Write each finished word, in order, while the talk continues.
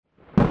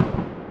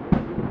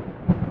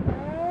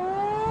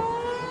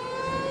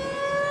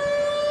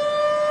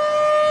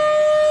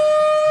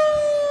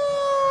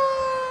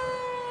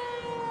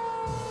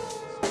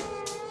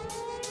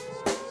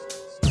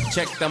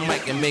Check the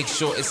mic and make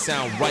sure it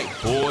sound right,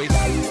 boys.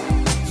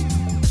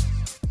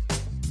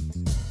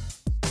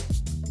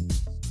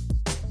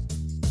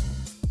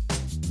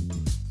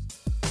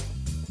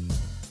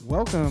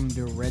 Welcome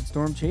to Red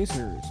Storm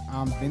Chasers.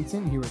 I'm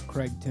Vincent here with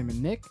Craig, Tim,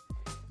 and Nick.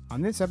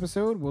 On this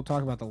episode, we'll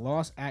talk about the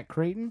loss at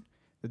Creighton,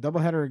 the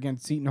doubleheader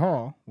against Seton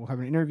Hall. We'll have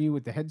an interview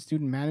with the head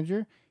student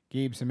manager,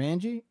 Gabe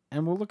Samangy,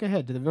 and we'll look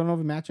ahead to the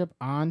Villanova matchup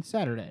on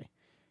Saturday.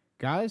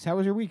 Guys, how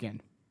was your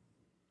weekend?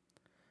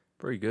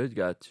 Pretty good.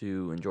 Got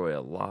to enjoy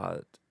a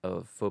lot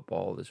of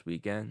football this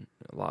weekend.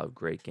 A lot of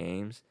great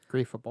games.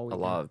 Great football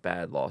weekend. A lot of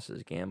bad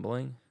losses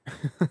gambling.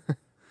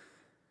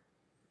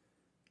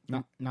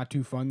 Not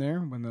too fun there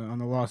on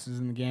the losses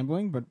and the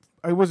gambling, but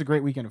it was a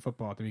great weekend of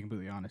football, to be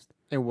completely honest.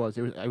 It was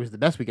the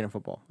best weekend of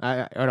football.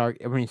 I would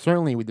argue,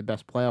 certainly with the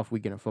best playoff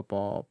weekend of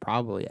football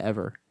probably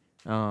ever.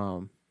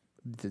 Some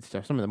of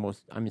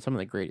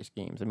the greatest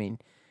games.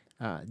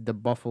 The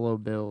Buffalo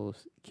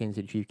Bills Kansas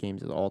City Chiefs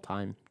games is an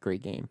all-time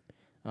great game.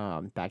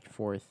 Back and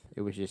forth.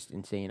 It was just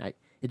insane.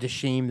 It's a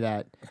shame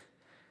that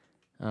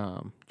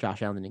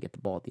Josh Allen didn't get the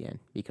ball at the end,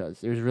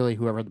 because it was really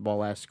whoever had the ball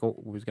last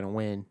was going to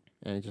win,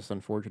 and it's just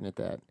unfortunate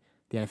that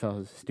the NFL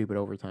has stupid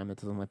overtime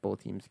that doesn't let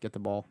both teams get the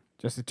ball.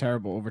 Just a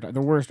terrible overtime.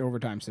 The worst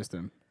overtime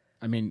system.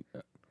 Maybe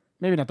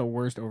not the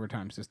worst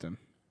overtime system.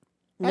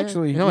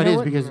 Actually, no, it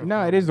is because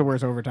it is the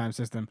worst overtime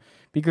system,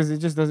 because it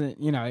just doesn't.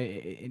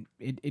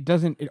 It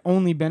doesn't. It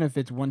only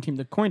benefits one team.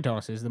 The coin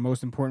toss is the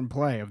most important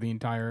play of the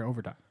entire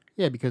overtime.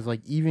 Yeah, because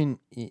even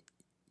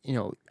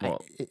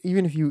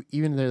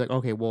even they're like,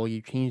 okay, well, you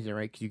changed it,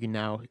 right? Because you can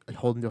now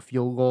hold into a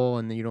field goal,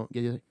 and then you don't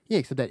get it. Yeah,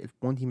 except that if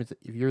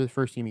you're the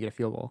first team, you get a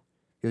field goal.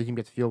 The other team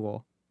gets a field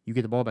goal. You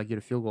get the ball back, you get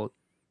a field goal,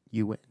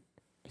 you win.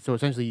 So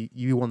essentially,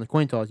 you won the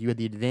coin toss. You had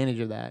the advantage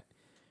of that.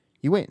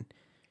 You win.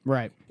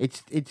 Right.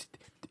 It's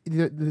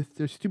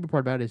the stupid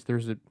part about it is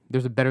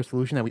there's a better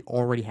solution that we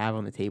already have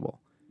on the table.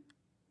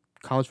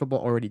 College football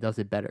already does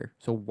it better.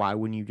 So why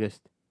wouldn't you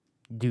just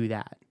do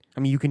that?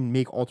 You can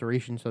make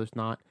alterations so it's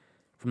not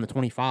from the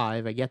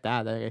 25. I get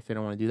that. If they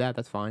don't want to do that,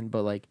 that's fine.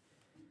 But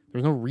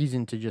there's no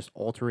reason to just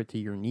alter it to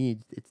your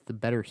needs. It's the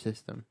better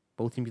system.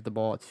 Both teams get the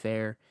ball. It's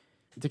fair.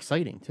 It's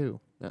exciting too.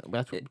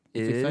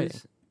 It's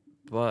exciting.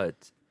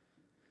 But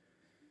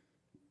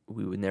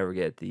we would never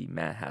get the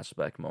Matt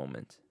Hasselbeck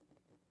moment.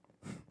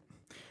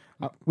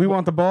 We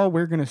want the ball.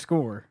 We're gonna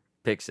score.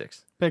 Pick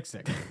six.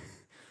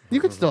 You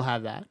could still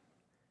have that.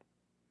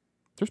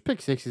 There's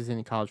pick sixes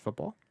in college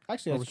football.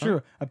 Actually, that's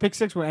true. A pick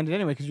six would end it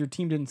anyway because your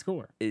team didn't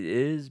score. It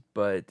is,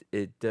 but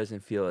it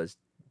doesn't feel as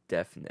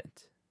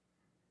definite.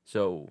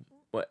 So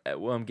what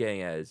I'm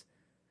getting at is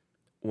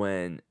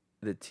when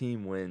the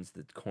team wins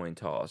the coin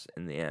toss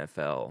in the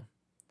NFL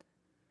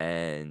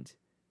and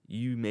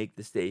you make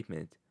the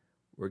statement,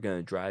 we're going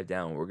to drive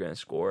down, we're going to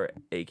score,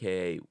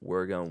 a.k.a.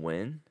 we're going to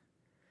win.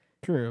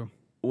 True.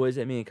 What does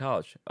that mean in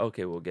college?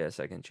 Okay, we'll get a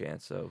second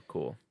chance, so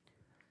cool.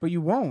 But you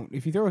won't.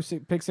 If you throw a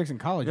pick six in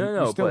college,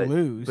 you still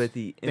lose. But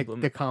the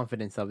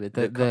confidence of it.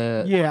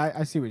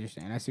 I see what you're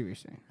saying.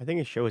 I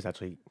think it shows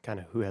actually kind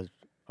of who has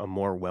a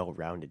more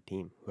well-rounded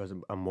team, who has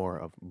a more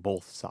of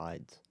both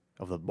sides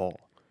of the ball.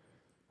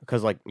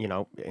 Because, in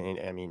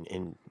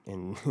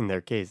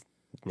their case,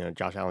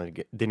 Josh Allen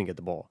didn't get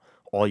the ball.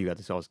 All you got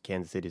to see was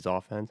Kansas City's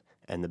offense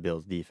and the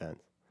Bills'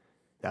 defense.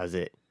 That was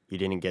it. You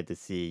didn't get to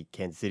see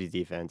Kansas City's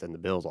defense and the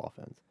Bills'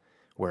 offense.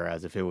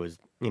 Whereas if it was,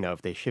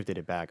 if they shifted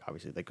it back,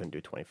 obviously they couldn't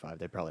do 25.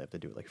 They'd probably have to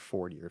do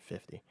 40 or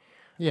 50.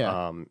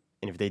 Yeah. And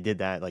if they did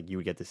that, you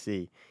would get to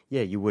see,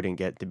 you wouldn't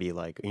get to be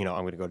I'm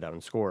going to go down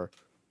and score.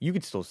 You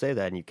could still say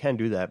that, and you can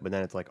do that, but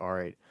then it's all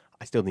right,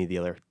 I still need the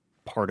other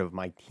part of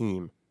my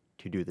team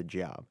to do the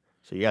job.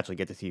 So you actually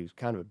get to see who's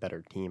kind of a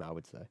better team, I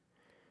would say.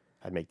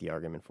 I'd make the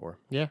argument for.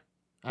 Yeah.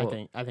 I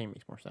think it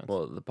makes more sense.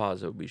 Well, the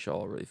positive we should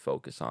all really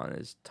focus on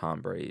is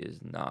Tom Brady is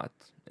not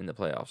in the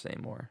playoffs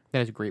anymore.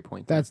 That is a great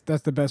point. That's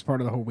the best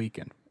part of the whole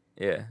weekend.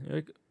 Yeah.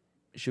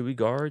 Should we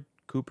guard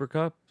Cooper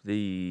Kupp,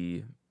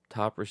 the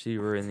top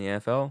receiver in the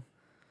NFL?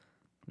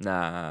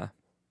 Nah,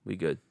 we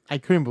good. I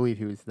couldn't believe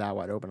he was that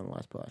wide open on the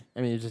last play.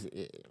 It's just...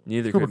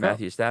 Neither could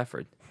Matthew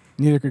Stafford.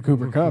 Neither could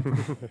Cooper Kupp.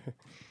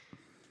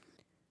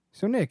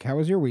 So, Nick, how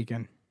was your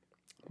weekend?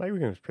 My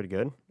weekend was pretty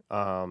good.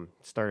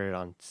 Started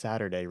on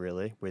Saturday,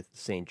 really, with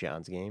St.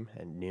 John's game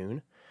at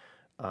noon.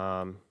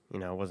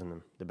 It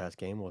wasn't the best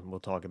game.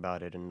 We'll talk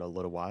about it in a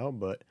little while,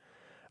 but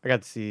I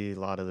got to see a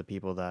lot of the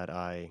people that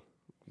I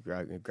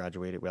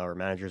graduated, were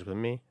managers with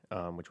me,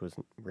 which was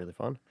really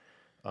fun.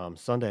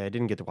 Sunday, I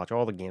didn't get to watch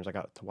all the games. I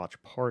got to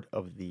watch part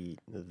of the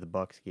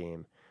Bucks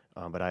game,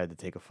 but I had to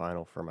take a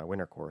final for my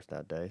winter course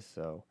that day,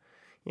 so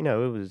it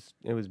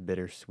was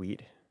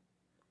bittersweet.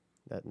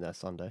 That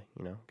Sunday,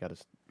 got to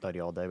study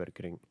all day, but I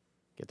couldn't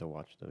get to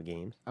watch the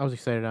games. I was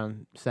excited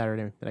on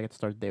Saturday that I got to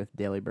start the day with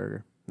Daily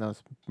Burger. That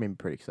made me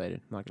pretty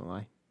excited, I'm not going to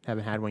lie.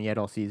 Haven't had one yet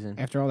all season.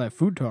 After all that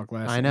food talk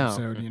last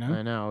episode,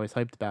 I know. I was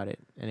hyped about it,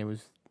 and it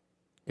was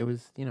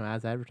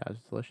as advertised.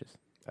 It's delicious.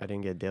 I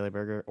didn't get Daily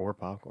Burger or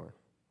popcorn.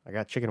 I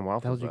got chicken and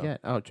waffles. What the hell did you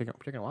get? Oh, chicken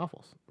and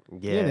waffles.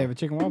 Yeah, they have a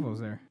chicken waffles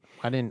there.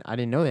 I didn't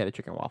know they had a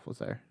chicken and waffles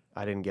there.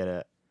 I didn't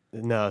get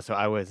No, so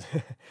I was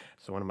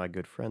so one of my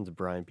good friends,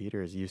 Brian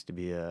Peters, used to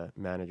be a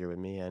manager with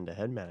me and a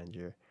head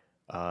manager.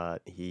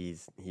 He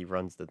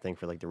runs the thing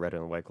for like the Red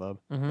and White Club,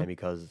 and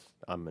because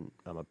I'm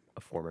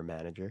a former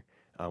manager,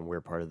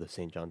 we're part of the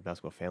St. John's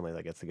basketball family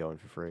that gets to go in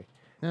for free.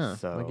 Yeah,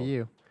 So look at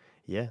you.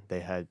 yeah, they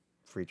had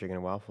free chicken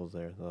and waffles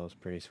there. So that was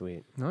pretty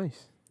sweet.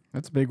 Nice.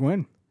 That's a big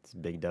win. It's a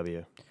big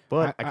W.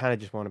 But I I- kind of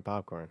just wanted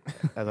popcorn.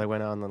 As I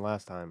went on the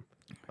last time,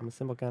 I'm a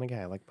simple kind of guy.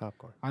 I like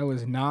popcorn. I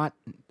was not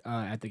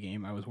at the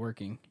game. I was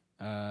working.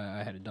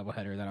 I had a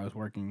doubleheader that I was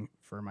working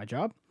for my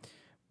job.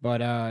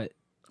 But,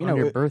 you know, On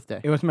your it,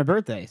 birthday. it was my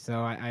birthday, so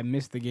I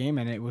missed the game,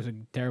 and it was a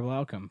terrible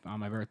outcome on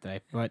my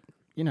birthday. But,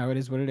 you know, it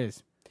is what it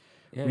is.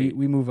 Yeah.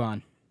 We move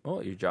on.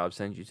 Well, your job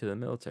sends you to the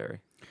military.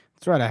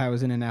 That's right. I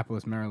was in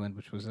Annapolis, Maryland,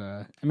 which was,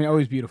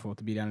 always beautiful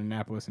to be down in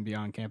Annapolis and be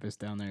on campus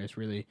down there. It's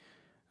really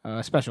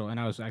special. And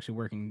I was actually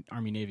working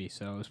Army-Navy,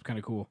 so it was kind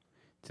of cool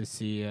to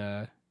see,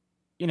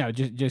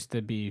 just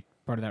to be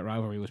part of that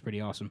rivalry was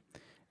pretty awesome.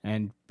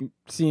 And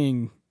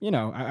seeing,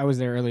 I was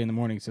there early in the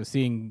morning, so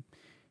seeing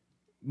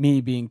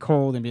me being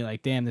cold and being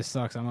like, damn, this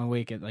sucks. I'm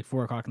awake at like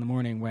 4 o'clock in the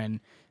morning when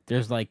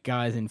there's like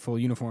guys in full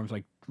uniforms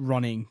like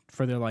running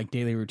for their like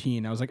daily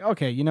routine. I was like,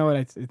 okay, you know what?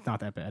 It's not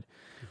that bad.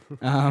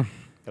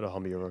 It'll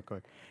humble you real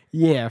quick.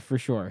 Yeah, for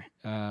sure.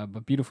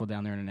 But beautiful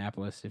down there in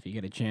Annapolis. If you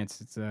get a chance,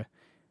 it's a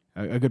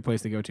good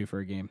place to go to for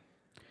a game.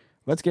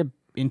 Let's get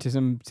into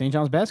some St.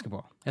 John's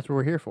basketball. That's what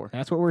we're here for.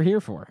 That's what we're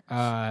here for.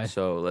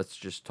 So let's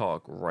just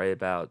talk right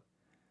about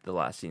the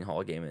last Seton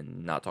Hall game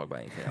and not talk about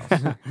anything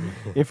else.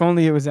 If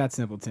only it was that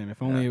simple, Tim.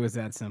 If only it was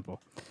that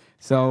simple.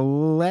 So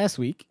last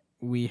week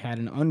we had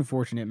an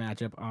unfortunate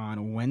matchup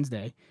on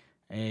Wednesday.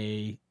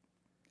 The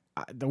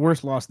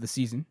worst loss of the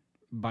season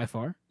by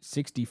far,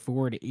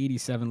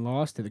 64-87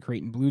 loss to the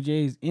Creighton Blue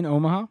Jays in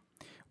Omaha.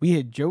 We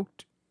had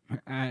joked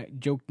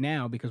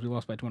now because we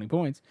lost by 20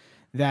 points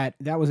that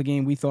was a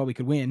game we thought we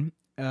could win,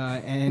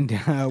 and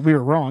we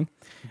were wrong.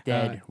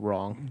 Dead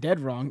wrong. Dead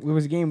wrong. It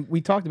was a game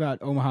we talked about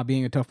Omaha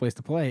being a tough place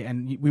to play,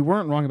 and we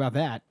weren't wrong about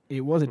that.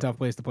 It was a tough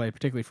place to play,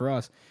 particularly for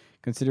us,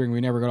 considering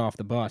we never got off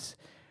the bus.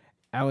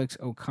 Alex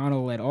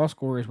O'Connell led all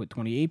scorers with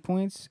 28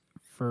 points.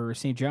 For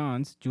St.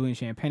 John's, Julian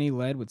Champagny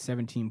led with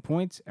 17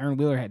 points. Aaron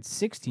Wheeler had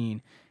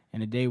 16,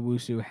 and Ade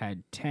Wusu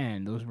had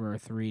 10. Those were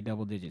 3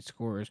 double-digit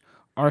scorers.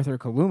 Arthur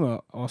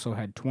Kaluma also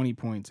had 20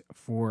 points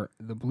for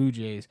the Blue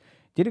Jays.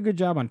 Did a good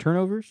job on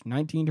turnovers,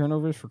 19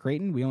 turnovers for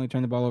Creighton. We only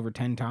turned the ball over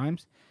 10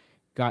 times.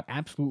 Got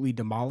absolutely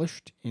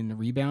demolished in the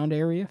rebound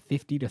area,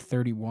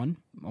 50-31,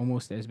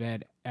 almost as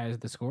bad as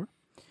the score.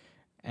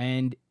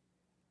 And,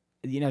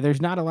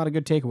 there's not a lot of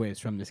good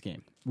takeaways from this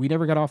game. We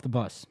never got off the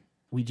bus.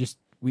 We just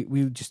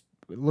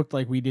it looked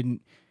like we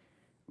didn't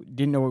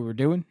know what we were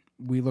doing.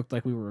 We looked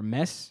like we were a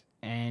mess,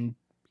 and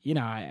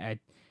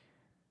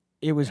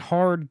it was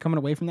hard coming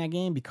away from that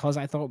game because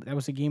I thought that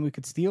was a game we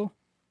could steal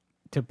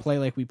to play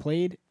like we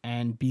played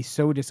and be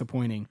so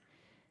disappointing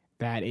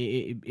that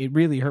it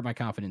really hurt my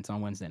confidence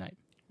on Wednesday night.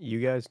 You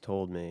guys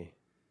told me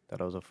that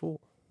I was a fool,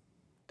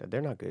 that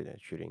they're not good at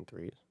shooting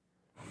threes.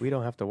 We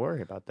don't have to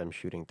worry about them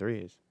shooting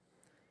threes.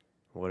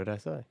 What did I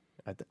say?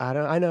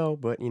 I know,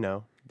 but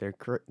they're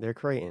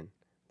Creighton.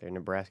 They're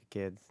Nebraska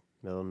kids,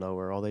 middle of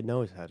nowhere. All they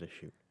know is how to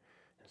shoot.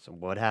 So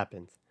what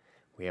happens?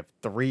 We have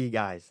 3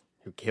 guys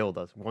who killed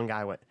us. One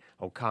guy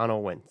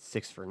O'Connell went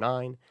 6 for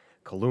 9.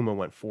 Kaluma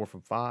went 4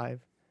 from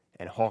 5.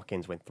 And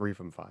Hawkins went 3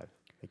 from 5.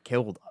 They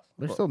killed us.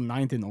 They're still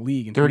 9th in the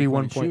league in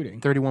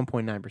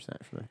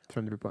 31.9%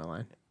 from the 3-point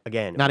line.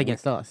 Again, Not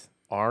against us.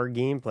 Our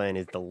game plan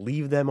is to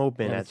leave them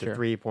open Yeah, at that's the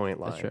true.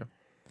 3-point line. That's true.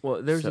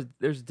 Well, there's a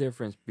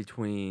difference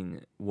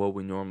between what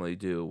we normally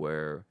do,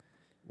 where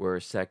we're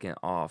a second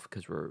off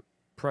because we're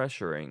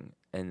pressuring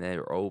and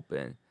they're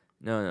open.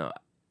 No.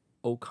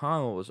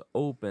 O'Connell was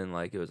open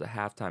like it was a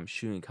halftime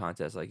shooting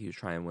contest, like he was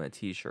trying to win a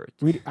T-shirt.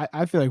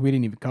 I feel like we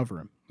didn't even cover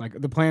him. Like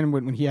the plan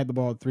when he had the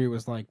ball at 3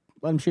 was like,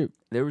 let him shoot.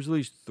 There was at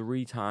least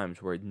 3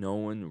 times where no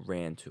one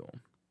ran to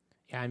him.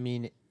 Yeah, I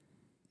mean,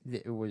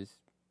 it was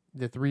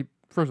the 3.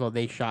 First of all,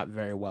 they shot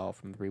very well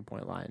from the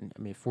 3-point line.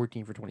 I mean,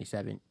 14 for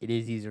 27. It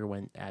is easier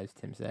when, as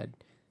Tim said,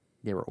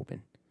 they were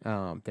open.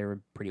 They were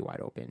pretty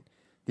wide open.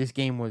 This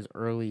game was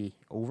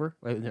over.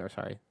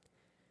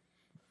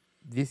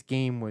 This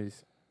game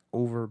was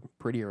over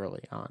pretty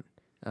early on.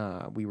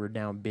 We were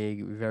down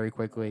big very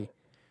quickly.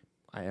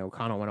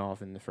 O'Connell went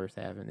off in the first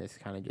half, and this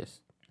kind of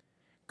just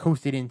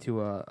coasted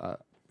into a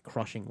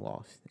crushing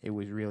loss. It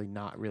was really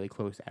not really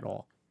close at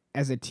all.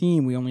 As a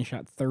team, we only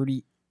shot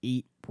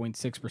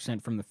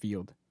 38.6% from the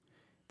field.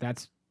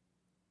 It's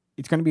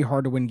going to be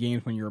hard to win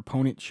games when your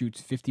opponent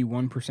shoots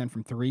 51%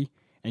 from 3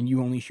 and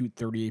you only shoot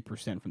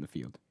 38% from the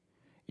field.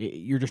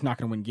 You're just not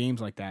going to win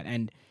games like that.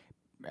 And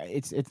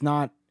it's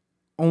not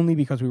only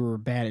because we were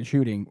bad at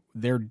shooting.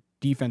 Their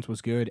defense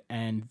was good,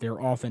 and their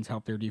offense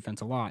helped their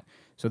defense a lot.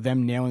 So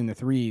them nailing the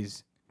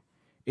threes,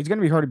 it's going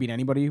to be hard to beat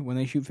anybody when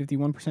they shoot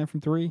 51% from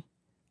 3.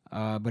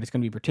 But it's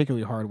going to be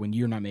particularly hard when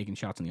you're not making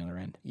shots on the other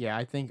end. Yeah,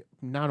 I think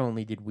not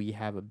only did we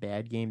have a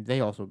bad game,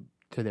 they also,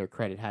 to their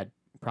credit, had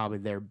probably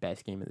their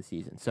best game of the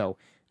season. So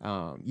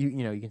you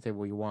can say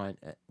what you want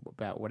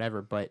about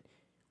whatever, but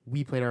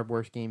we played our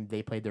worst game.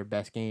 They played their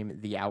best game.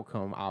 The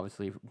outcome,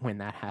 obviously, when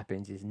that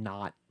happens, is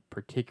not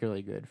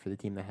particularly good for the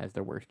team that has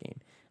their worst game.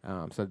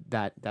 So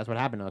that's what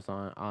happened to us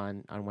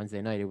on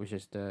Wednesday night. It was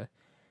just a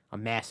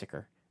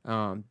massacre.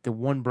 The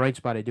one bright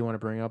spot I do want to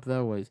bring up,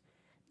 though, was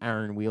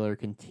Aaron Wheeler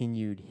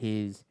continued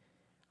his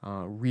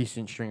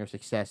recent string of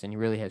success, and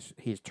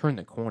he's turned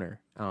the corner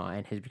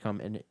and has become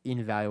an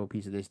invaluable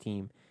piece of this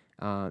team,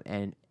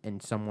 and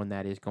someone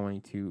that is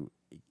going to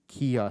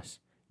key us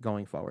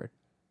going forward.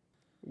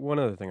 One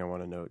other thing I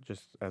want to note,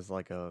 just as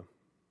like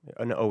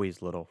an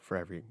always little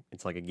for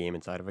it's like a game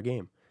inside of a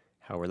game.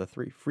 How were the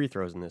 3 free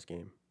throws in this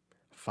game?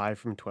 5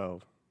 from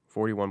 12,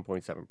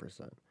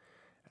 41.7%.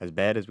 As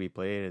bad as we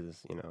played,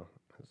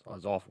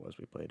 as awful as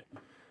we played,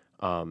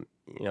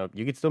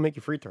 you could still make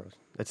your free throws.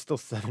 That's still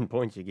 7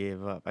 points you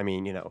gave up. I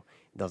mean, it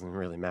doesn't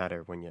really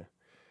matter when you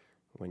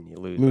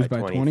lose by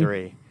 23,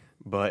 20?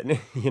 But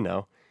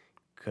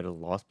could have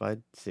lost by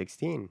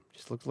 16.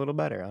 Just looks a little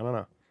better. I don't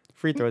know.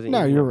 Free throws.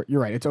 No, you're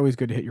right. It's always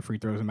good to hit your free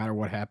throws no matter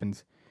what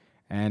happens.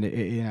 And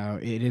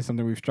it is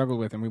something we've struggled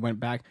with, and we went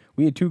back.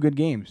 We had 2 good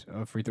games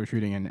of free throw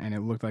shooting, and it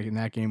looked like in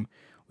that game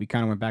we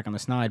kind of went back on the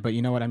snide. But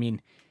you know what I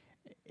mean?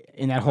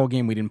 In that whole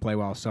game we didn't play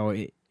well, so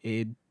it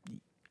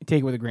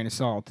take it with a grain of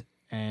salt.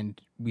 And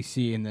we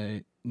see in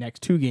the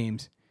next 2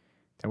 games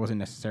that wasn't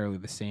necessarily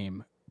the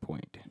same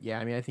point. Yeah,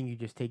 I mean, I think you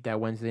just take that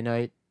Wednesday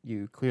night,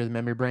 you clear the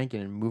memory bank,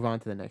 and move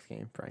on to the next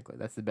game. Frankly,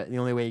 that's the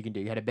only way you can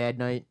do. You had a bad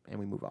night, and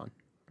we move on.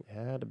 You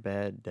had a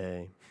bad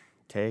day.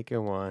 Take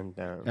a one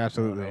down.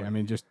 Absolutely. I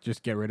mean,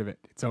 just get rid of it.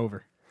 It's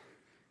over.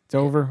 It's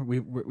over.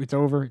 It's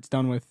over. It's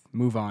done with.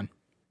 Move on.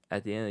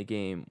 At the end of the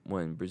game,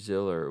 when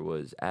Braziller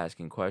was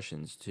asking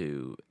questions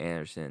to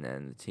Anderson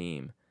and the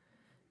team,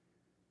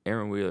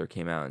 Aaron Wheeler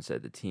came out and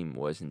said the team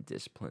wasn't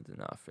disciplined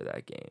enough for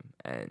that game.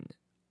 And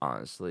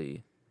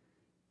honestly,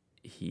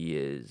 he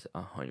is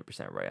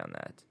 100% right on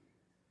that.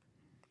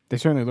 They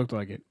certainly looked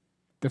like it.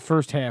 The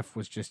first half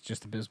was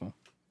just abysmal.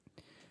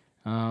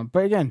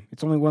 But again,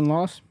 it's only 1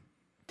 loss.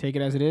 Take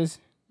it as it is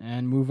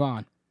and move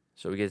on.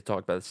 So we get to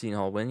talk about the Seton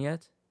Hall win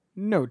yet?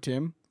 No,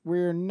 Tim.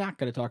 We're not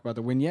going to talk about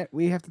the win yet.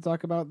 We have to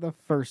talk about the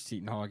first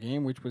Seton Hall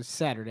game, which was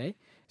Saturday.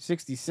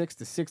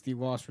 66-60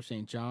 loss for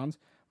St. John's.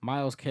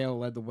 Miles Cale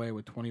led the way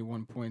with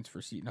 21 points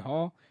for Seton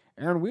Hall.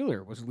 Aaron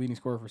Wheeler was the leading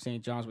scorer for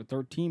St. John's with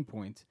 13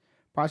 points.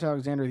 Posh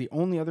Alexander, the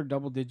only other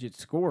double-digit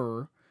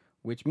scorer,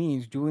 which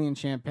means Julian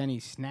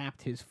Champagny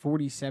snapped his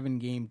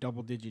 47-game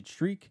double-digit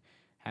streak,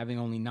 having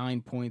only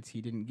 9 points.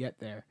 He didn't get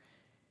there.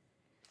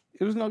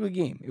 It was an ugly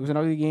game. It was an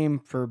ugly game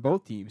for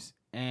both teams,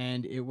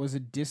 and it was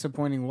a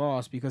disappointing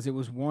loss because it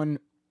was one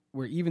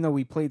where even though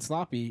we played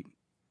sloppy,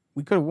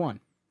 we could have won.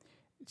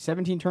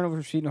 17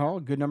 turnovers for Seton Hall,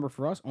 a good number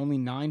for us. Only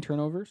 9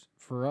 turnovers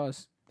for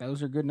us.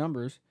 Those are good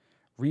numbers.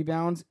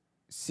 Rebounds,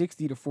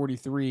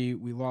 60-43.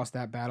 We lost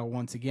that battle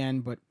once again,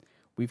 but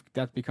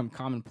that's become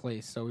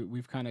commonplace, so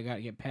we've kind of got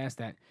to get past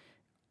that.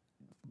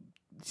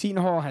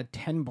 Seton Hall had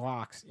 10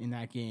 blocks in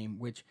that game,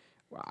 which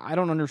I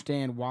don't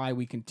understand why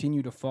we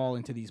continue to fall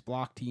into these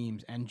block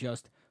teams and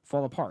just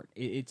fall apart.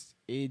 It's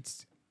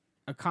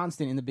a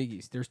constant in the Big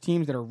East. There's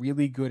teams that are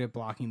really good at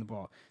blocking the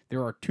ball.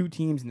 There are 2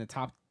 teams in the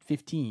top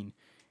 15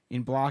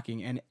 in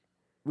blocking, and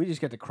we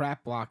just get the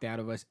crap blocked out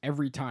of us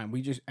every time.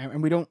 We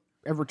don't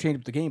ever change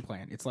up the game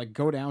plan. It's like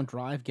go down,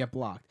 drive, get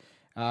blocked.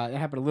 It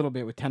happened a little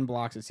bit with 10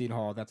 blocks at Seton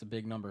Hall. That's a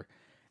big number.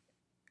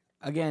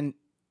 Again,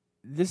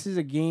 this is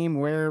a game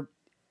where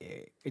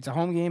it's a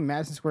home game,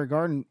 Madison Square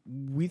Garden.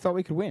 We thought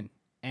we could win,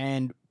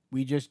 and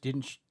we just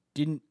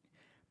didn't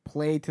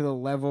play to the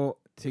level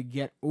to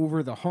get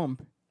over the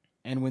hump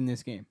and win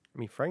this game. I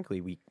mean,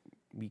 frankly, we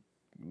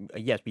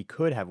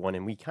could have won,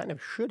 and we kind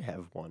of should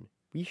have won.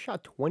 We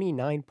shot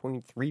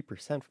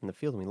 29.3% from the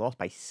field, and we lost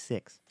by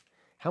 6.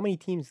 How many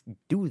teams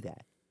do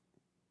that?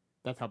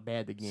 That's how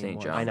bad the game St.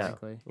 was. John's. I know.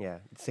 Frankly. Yeah,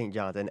 St.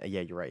 John's, and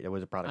yeah, you're right. It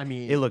was a product. I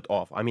mean, it looked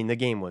awful. I mean, the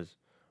game was.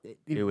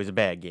 It was a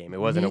bad game. It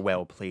wasn't a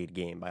well-played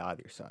game by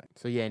either side.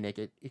 So, yeah, Nick,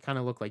 it kind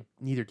of looked like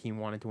neither team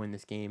wanted to win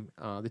this game.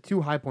 The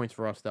 2 high points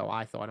for us, though,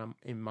 I thought on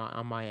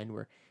my end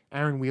were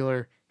Aaron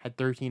Wheeler had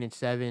 13 and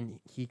 7.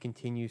 He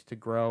continues to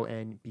grow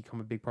and become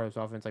a big part of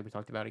this offense like we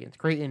talked about against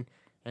Creighton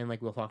and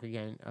like we'll talk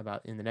again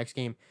about in the next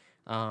game.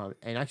 And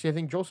actually, I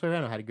think Joel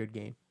Soriano had a good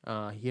game.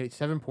 He had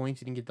 7 points.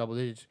 He didn't get double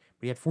digits,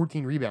 but he had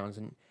 14 rebounds,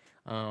 and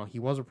he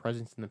was a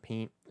presence in the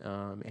paint.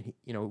 And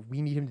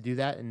we need him to do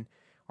that, and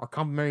our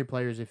complementary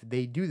players, if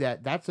they do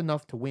that, that's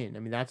enough to win. I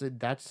mean,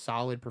 that's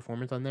solid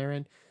performance on their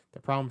end. The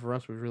problem for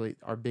us was really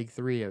our big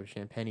 3 of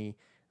Champagny,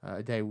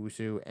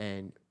 Adewusu,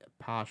 and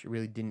Posh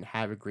really didn't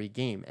have a great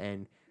game,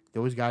 and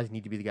those guys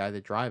need to be the guys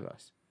that drive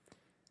us.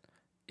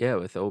 Yeah,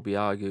 with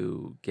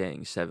Obiagu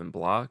getting 7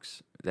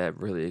 blocks, that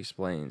really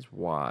explains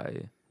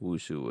why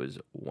Wusu was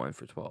 1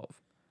 for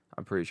 12.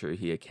 I'm pretty sure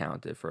he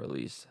accounted for at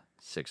least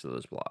 6 of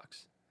those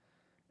blocks.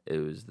 It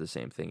was the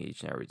same thing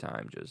each and every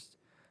time, just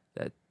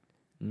that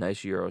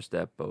nice Euro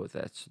step, both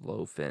that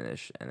slow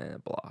finish, and then a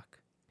block.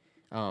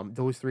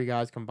 Those 3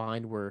 guys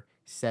combined were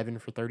 7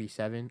 for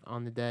 37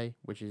 on the day,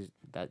 which is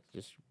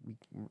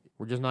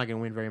we're just not going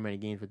to win very many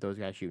games with those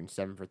guys shooting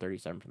 7 for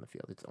 37 from the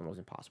field. It's almost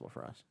impossible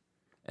for us.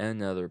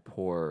 And another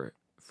poor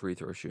free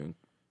throw shooting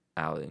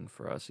outing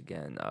for us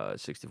again,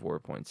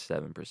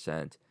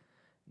 64.7%.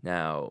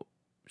 Now,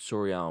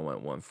 Soriano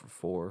went 1 for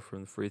 4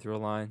 from the free throw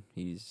line.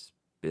 He's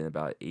been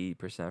about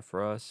 80%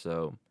 for us,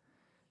 so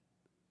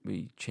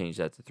we changed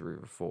that to 3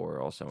 for 4.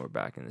 Also, we're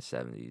back in the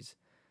 70s.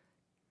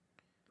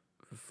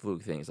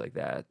 Fluke things like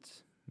that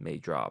may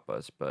drop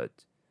us,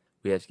 but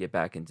we have to get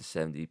back into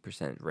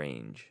 70%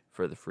 range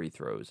for the free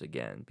throws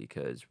again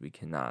because we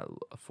cannot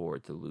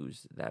afford to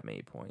lose that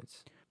many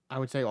points. I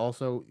would say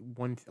also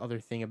one other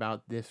thing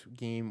about this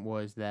game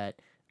was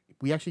that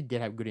we actually did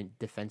have good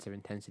defensive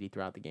intensity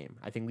throughout the game.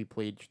 I think we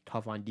played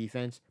tough on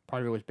defense.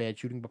 Part of it was bad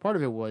shooting, but part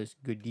of it was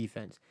good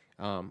defense.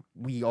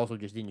 We also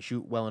just didn't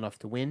shoot well enough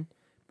to win.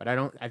 But I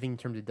think in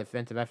terms of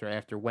defensive effort,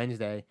 after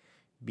Wednesday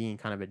being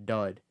kind of a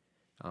dud,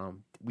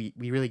 we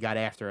really got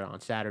after it on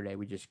Saturday.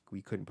 We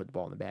couldn't put the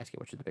ball in the basket,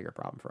 which is the bigger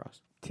problem for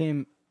us.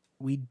 Tim,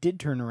 we did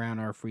turn around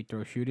our free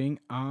throw shooting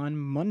on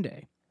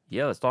Monday.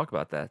 Yeah, let's talk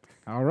about that.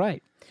 All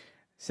right.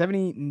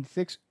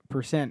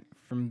 76%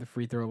 from the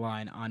free throw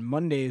line on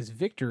Monday's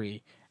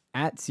victory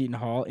at Seton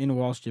Hall in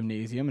Walsh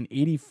Gymnasium, an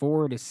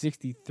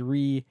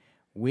 84-63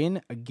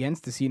 win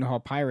against the Seton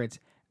Hall Pirates.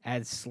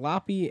 As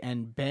sloppy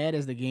and bad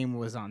as the game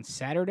was on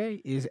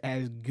Saturday is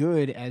as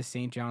good as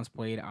St. John's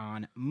played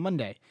on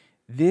Monday.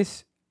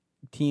 This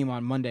team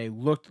on Monday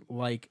looked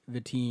like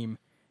the team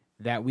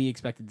that we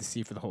expected to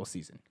see for the whole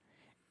season.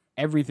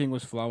 Everything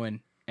was flowing.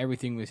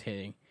 Everything was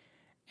hitting.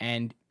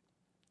 And,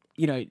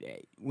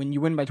 when you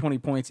win by 20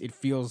 points, it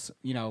feels,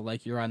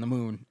 like you're on the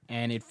moon.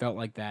 And it felt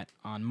like that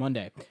on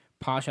Monday.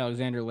 Posh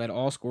Alexander led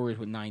all scorers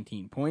with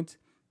 19 points.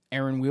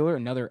 Aaron Wheeler,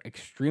 another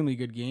extremely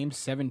good game,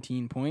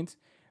 17 points.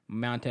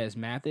 Montez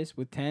Mathis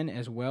with 10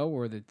 as well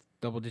were the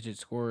double-digit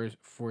scorers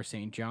for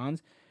St.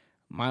 John's.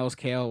 Miles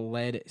Cale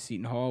led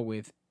Seton Hall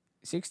with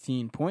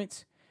 16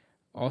 points.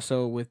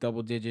 Also with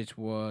double digits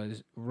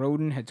was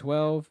Roden had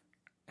 12,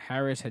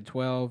 Harris had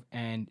 12,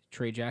 and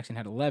Trey Jackson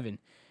had 11.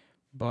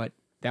 But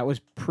that was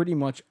pretty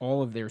much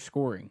all of their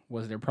scoring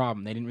was their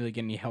problem. They didn't really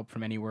get any help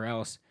from anywhere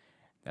else.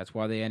 That's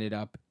why they ended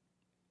up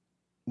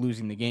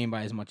losing the game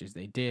by as much as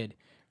they did.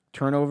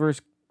 Turnovers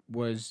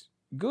was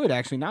good,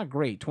 actually, not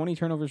great. 20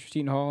 turnovers for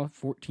Seton Hall,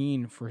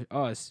 14 for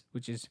us,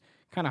 which is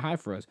kind of high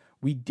for us.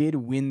 We did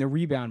win the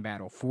rebound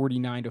battle,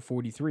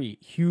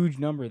 49-43. Huge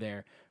number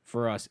there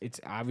for us. It's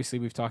obviously,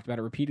 we've talked about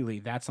it repeatedly.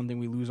 That's something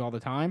we lose all the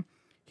time.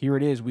 Here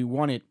it is. We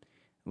won it,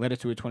 led us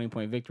to a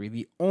 20-point victory.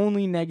 The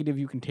only negative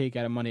you can take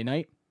out of Monday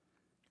night,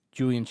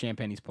 Julian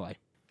Champagne's play.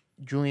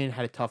 Julian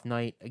had a tough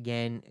night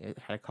again.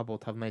 Had a couple of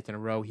tough nights in a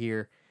row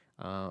here.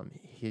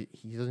 He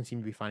doesn't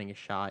seem to be finding a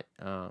shot.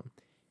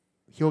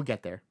 He'll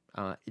get there.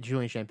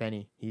 Julian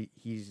Champagne,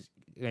 he's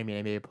going to be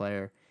an NBA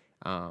player.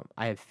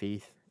 I have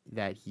faith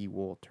that he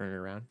will turn it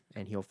around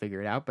and he'll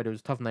figure it out. But it was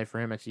a tough night for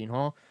him at Seton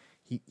Hall.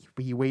 He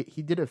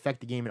did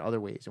affect the game in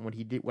other ways. And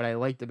what I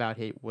liked about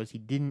it was he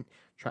didn't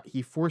try.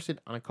 He forced it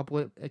on a couple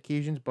of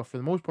occasions, but for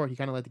the most part, he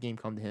kind of let the game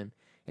come to him.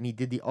 And he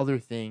did the other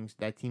things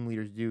that team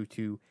leaders do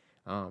to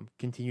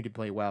continue to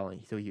play well.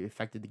 And so he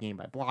affected the game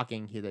by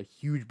blocking. He had a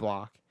huge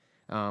block,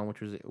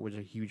 which was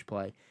a huge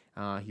play.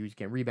 He was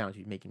getting rebounds.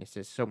 He was making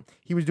assists. So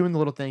he was doing the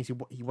little things.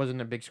 He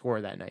wasn't a big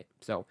scorer that night.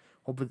 So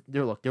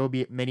there will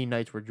be many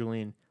nights where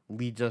Julian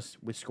leads us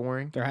with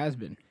scoring. There has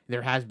been,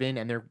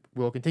 and there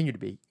will continue to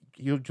be.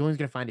 Julian's going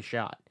to find a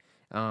shot.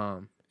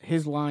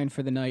 His line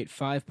for the night: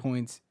 5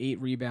 points, 8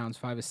 rebounds,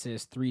 5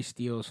 assists, 3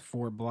 steals,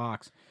 4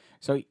 blocks.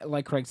 So,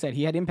 like Craig said,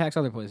 he had impacts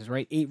other places,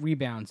 right? 8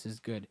 rebounds is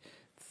good.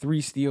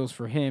 3 steals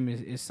for him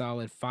is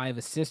solid. 5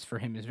 assists for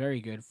him is very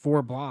good.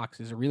 4 blocks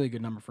is a really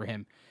good number for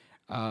him.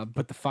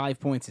 But the 5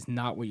 points is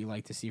not what you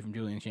like to see from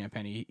Julian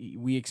Champagne.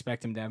 We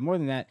expect him to have more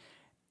than that.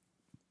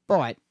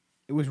 But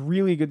it was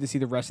really good to see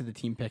the rest of the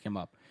team pick him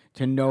up.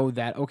 To know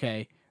that,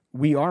 okay,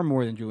 we are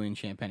more than Julian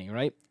Champagne,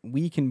 right?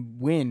 We can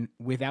win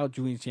without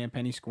Julian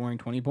Champagne scoring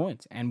 20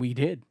 points. And we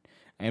did.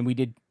 And we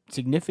did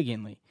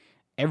significantly.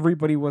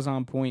 Everybody was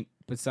on point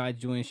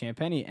besides Julian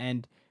Champagne.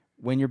 And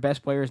when your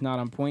best player is not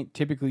on point,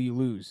 typically you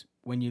lose.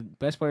 When your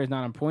best player is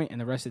not on point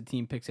and the rest of the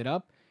team picks it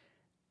up,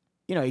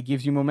 it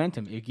gives you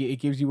momentum. It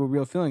gives you a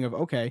real feeling of,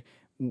 okay,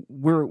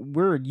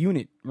 we're a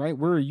unit, right?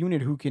 We're a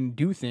unit who can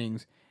do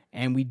things,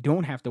 and we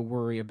don't have to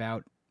worry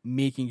about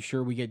making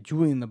sure we get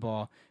Julian the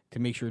ball to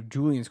make sure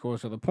Julian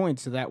scores all the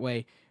points. So that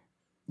way,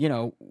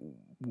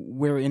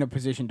 we're in a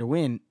position to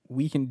win.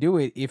 We can do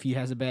it if he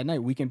has a bad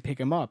night. We can pick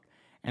him up.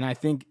 And I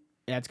think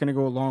that's going to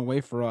go a long way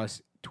for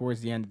us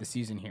towards the end of the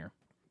season here.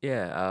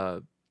 Yeah,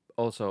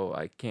 also,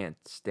 I can't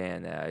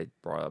stand that I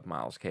brought up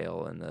Miles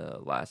Cale in the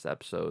last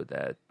episode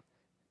that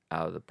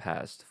out of the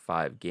past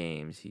 5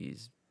 games, he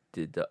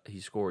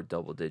scored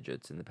double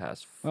digits in the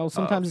past. Well,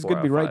 sometimes it's good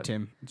to be right,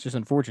 Tim. It's just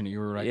unfortunate you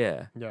were right.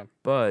 Yeah.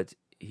 But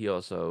he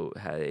also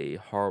had a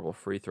horrible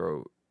free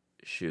throw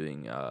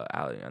shooting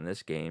outing on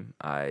this game.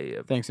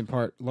 Thanks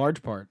in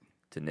large part,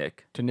 to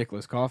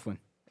Nicholas Coughlin.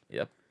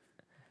 Yep.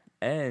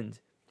 And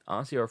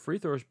honestly, our free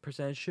throws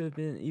percentage should have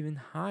been even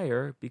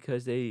higher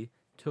because they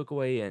took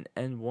away an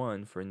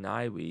N1 for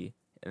Naiwi,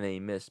 and they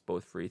missed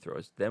both free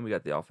throws. Then we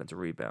got the offensive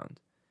rebound,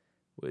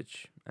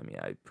 which, I mean,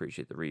 I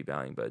appreciate the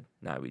rebounding, but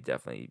Naiwi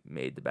definitely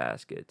made the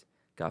basket,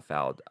 got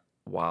fouled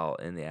while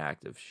in the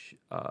act of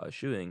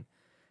shooting,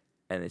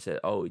 and they said,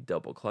 oh, he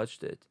double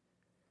clutched it.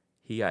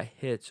 He got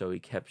hit, so he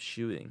kept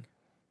shooting.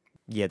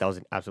 Yeah, that was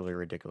an absolutely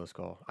ridiculous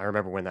call. I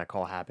remember when that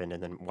call happened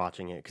and then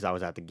watching it because I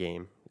was at the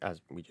game, as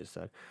we just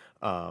said.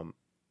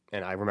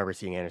 And I remember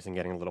seeing Anderson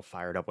getting a little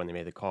fired up when they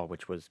made the call,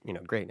 which was,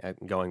 great.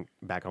 Going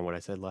back on what I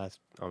said in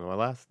the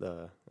last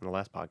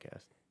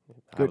podcast.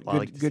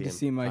 Good to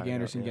see Mike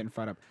Anderson getting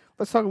fired up.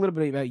 Let's talk a little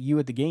bit about you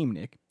at the game,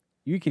 Nick.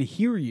 You could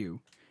hear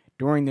you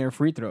during their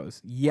free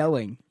throws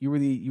yelling. You were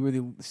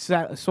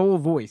the sole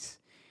voice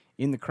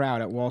in the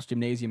crowd at Walsh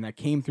Gymnasium that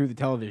came through the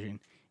television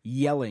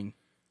yelling.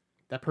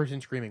 That person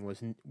screaming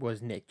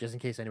was Nick, just in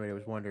case anybody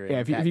was wondering. Yeah,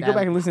 if you go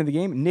back and listen to the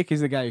game, Nick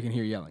is the guy you can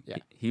hear yelling. Yeah.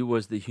 He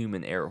was the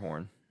human air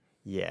horn.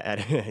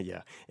 Yeah,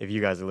 yeah. If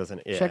you guys are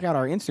listening, yeah. Check out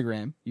our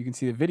Instagram. You can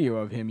see the video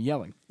of him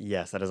yelling.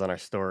 Yes, that is on our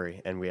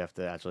story, and we have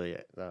to actually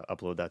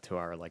upload that to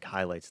our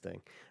highlights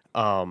thing.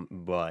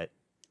 But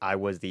I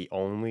was the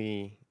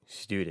only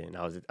student.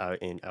 I was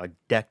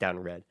decked out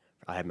in red.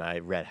 I had my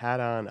red hat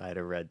on. I had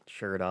a red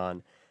shirt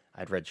on.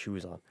 I had red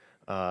shoes on.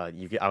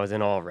 I was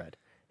in all red.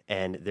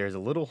 And there's a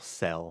little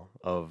cell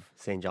of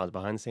St. John's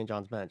behind the St.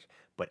 John's bench,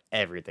 but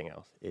everything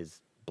else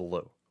is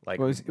blue. Like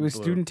it was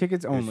student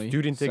tickets only.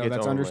 Student tickets so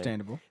that's only.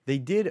 understandable. They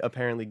did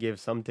apparently give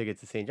some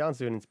tickets to St. John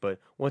students, but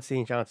one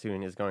St. John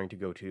student is going to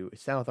go to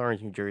South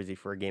Orange, New Jersey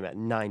for a game at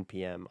 9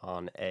 p.m.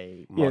 on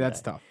a Monday. Yeah,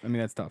 that's tough. I mean,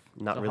 that's tough.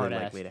 Not really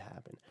likely to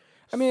happen.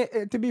 I mean,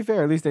 to be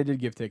fair, at least they did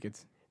give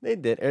tickets. They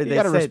did. You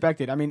got to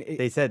respect it. I mean,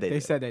 they said they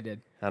said they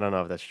did. I don't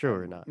know if that's true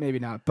or not. Maybe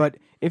not. But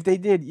if they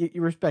did,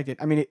 you respect it.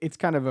 I mean, it's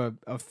kind of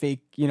a fake,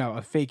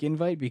 a fake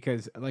invite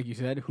because, like you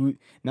said,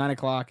 9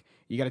 o'clock,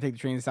 you got to take the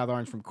train to South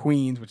Orange from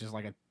Queens, which is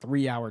like a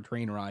 3-hour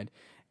train ride.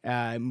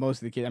 Most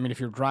of the kids, I mean, if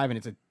you're driving,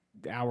 it's an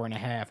hour and a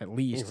half at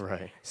least.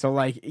 Right.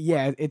 So,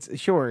 yeah, it's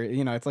sure,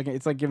 it's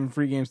like giving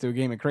free games to a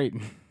game at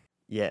Creighton.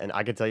 Yeah, and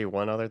I can tell you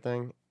one other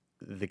thing.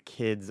 The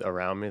kids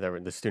around me,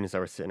 the students that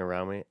were sitting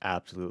around me,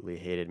 absolutely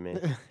hated me.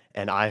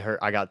 And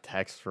I got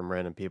texts from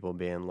random people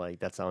being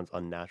like, "That sounds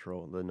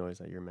unnatural, the noise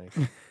that you're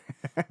making."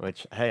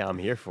 Which, hey, I'm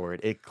here for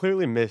it. It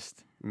clearly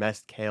messed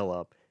Kale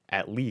up.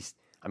 At least,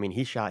 I mean,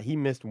 he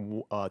missed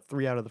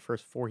 3 out of the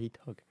first 4 he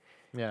took.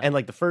 Yeah. And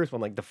the first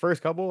one, the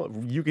first couple,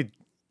 you could,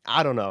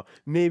 I don't know,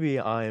 maybe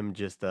I am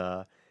just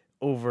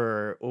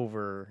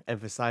over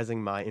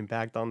emphasizing my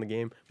impact on the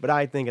game, but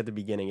I think at the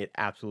beginning it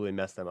absolutely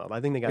messed them up. I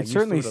think they got used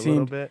to it a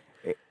little bit.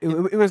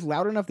 It was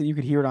loud enough that you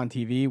could hear it on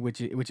TV, which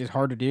is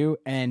hard to do.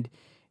 And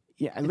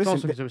yeah, and it's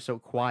also because it was so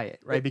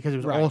quiet, right? Because it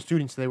was all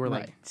students, so they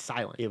were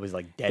silent. It was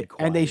dead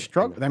quiet, and they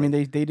struggled. I mean,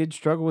 they did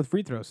struggle with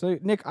free throws. So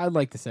Nick, I'd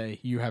like to say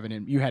you had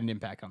an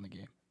impact on the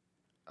game.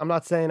 I'm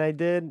not saying I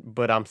did,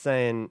 but I'm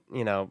saying,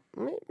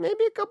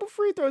 maybe a couple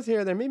free throws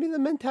here or there. Maybe the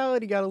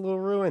mentality got a little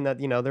ruined that,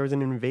 there was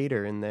an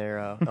invader in there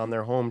on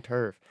their home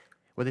turf.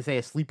 What they say,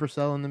 a sleeper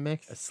cell in the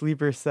mix? A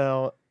sleeper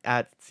cell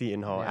at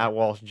Seton Hall, at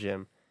Walsh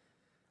Gym.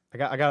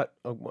 I got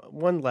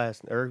one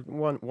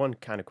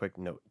kind of quick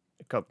note,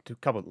 a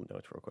couple of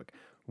notes real quick.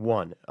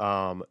 One,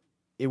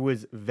 it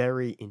was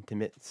very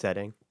intimate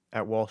setting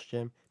at Walsh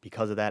Gym.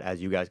 Because of that,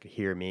 as you guys could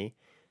hear me,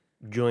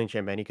 Julian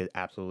Champagny could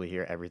absolutely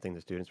hear everything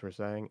the students were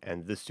saying,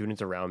 and the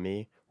students around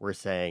me were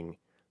saying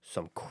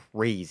some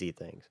crazy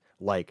things.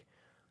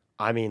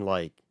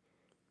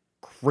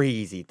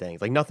 Crazy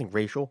things. Nothing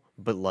racial,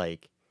 but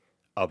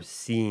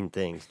obscene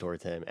things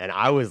towards him. And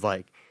I was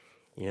I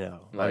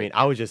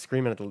was just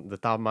screaming at the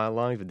top of my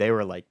lungs, but they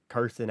were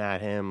cursing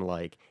at him,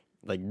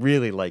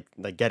 really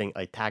getting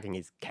attacking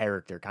his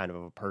character kind of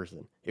a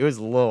person. It was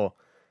a little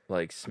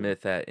like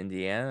Smith at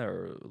Indiana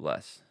or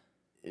less.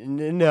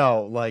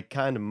 No,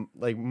 kind of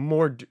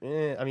more.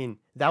 I mean,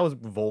 that was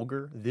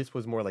vulgar. This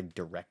was more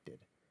directed,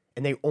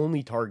 and they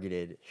only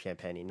targeted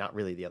Champagny, not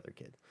really the other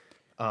kid.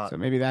 So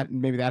maybe that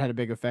had a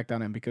big effect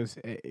on him because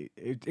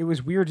it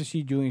was weird to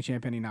see Julian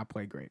Champagny not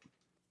play great.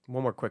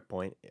 One more quick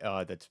point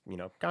that's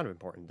kind of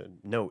important to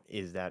note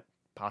is that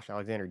Posh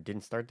Alexander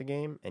didn't start the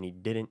game, and he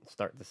didn't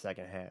start the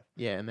second half.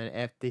 Yeah, and then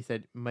after they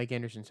said Mike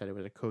Anderson said it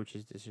was a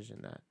coach's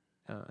decision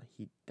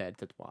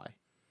that's why.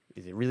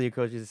 Is it really a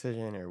coach's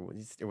decision, or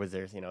was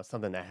there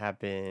something that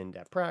happened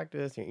at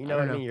practice? You know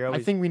I what I mean? You're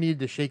always... I think we needed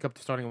to shake up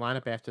the starting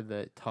lineup after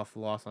the tough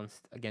loss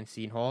against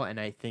Seton Hall,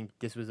 and I think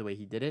this was the way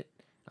he did it.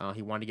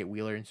 He wanted to get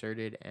Wheeler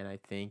inserted, and I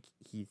think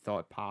he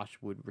thought Posh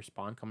would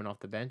respond coming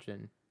off the bench,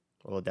 and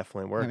well, it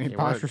definitely worked. I mean,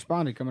 Posh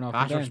responded coming off the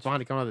bench. Posh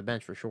responded coming off the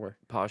bench for sure.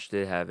 Posh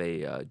did have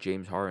a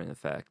James Harden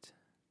effect,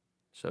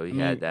 so he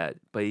had that,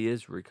 but he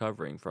is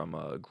recovering from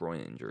a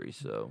groin injury.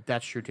 So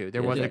that's true too.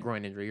 There was a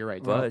groin injury. You're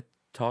right. But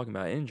talking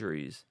about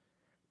injuries.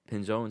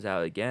 Pinzone's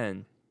out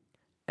again,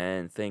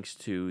 and thanks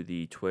to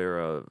the Twitter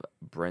of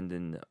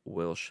Brendan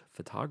Wilsh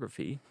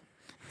Photography,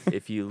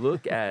 if you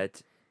look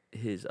at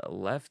his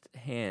left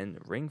hand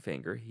ring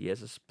finger, he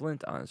has a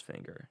splint on his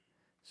finger.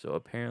 So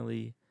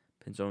apparently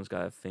Pinzone's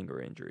got a finger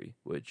injury,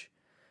 which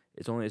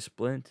it's only a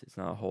splint. It's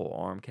not a whole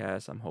arm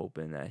cast. I'm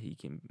hoping that he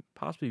can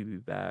possibly be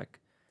back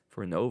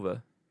for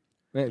Nova.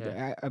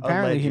 Yeah.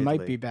 Apparently, he might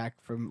Allegedly. be back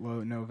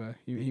from Nova.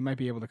 He might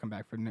be able to come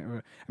back for Nova.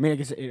 I mean, I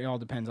guess it all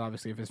depends,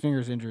 obviously. If his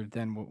finger's injured,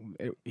 then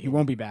he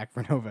won't be back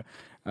for Nova.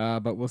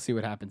 But we'll see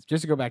what happens.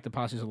 Just to go back to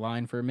Pasha's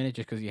line for a minute,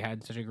 just because he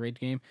had such a great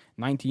game.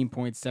 19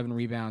 points, 7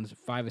 rebounds,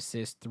 5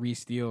 assists, 3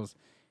 steals.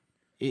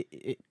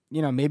 Maybe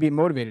it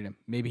motivated him.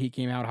 Maybe he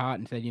came out hot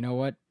and said, you know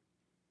what?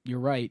 You're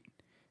right.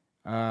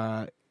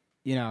 I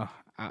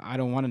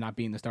don't want to not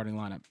be in the starting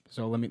lineup.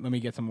 So let me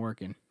get some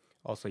work in.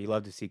 Also, you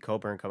love to see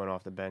Coburn coming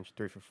off the bench,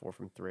 3 for 4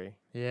 from 3.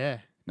 Yeah.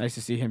 Nice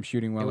to see him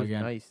shooting It well was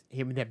again. nice.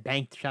 Him with that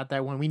bank shot,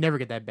 that one. We never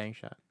get that bank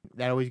shot.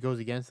 That always goes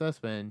against us,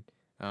 but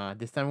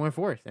this time we went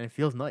for it, and it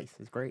feels nice.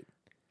 It's great.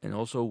 And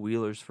also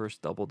Wheeler's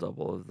first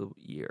double-double of the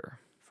year.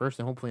 First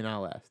and hopefully not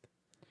last.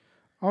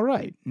 All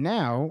right.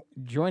 Now,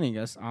 joining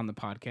us on the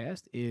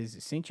podcast is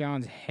St.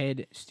 John's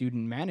head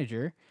student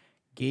manager,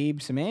 Gabe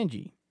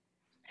Samangy.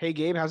 Hey,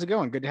 Gabe. How's it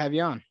going? Good to have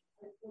you on.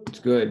 It's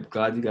good.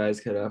 Glad you guys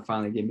could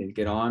finally get me to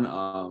get on.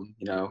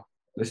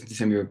 Listened to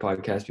some of your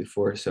podcasts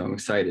before, so I'm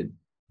excited.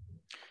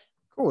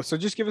 Cool. So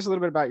just give us a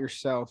little bit about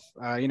yourself,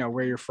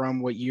 where you're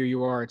from, what year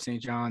you are at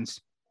St. John's.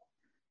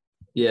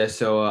 Yeah,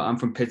 so I'm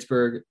from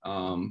Pittsburgh,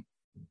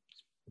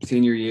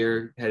 senior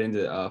year, head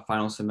into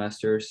final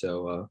semester.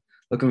 So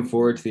looking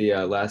forward to the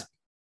last,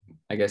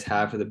 I guess,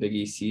 half of the Big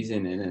East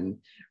season and then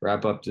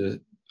wrap up to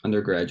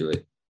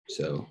undergraduate.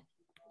 So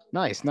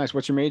Nice.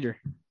 What's your major?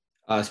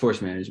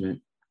 Sports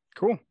management.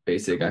 Cool.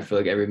 Basic. I feel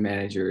like every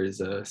manager is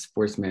a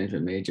sports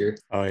management major.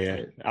 Oh,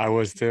 yeah. I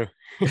was too.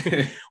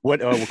 What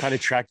kind of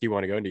track do you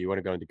want to go into? Do you want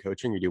to go into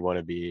coaching or do you want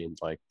to be in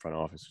like front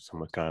office or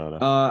something kind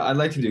of? I'd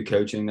like to do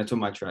coaching. That's what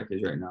my track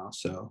is right now.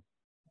 So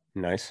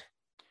Nice.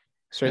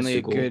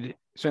 Certainly That's cool.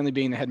 certainly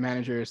being the head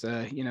manager is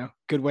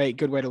good way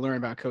to learn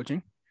about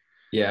coaching.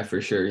 yeah,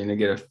 for sure.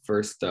 Get a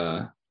first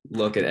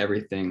look at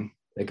everything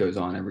that goes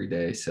on every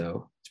day.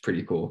 So it's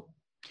pretty cool.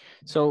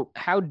 So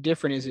how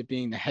different is it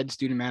being the head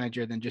student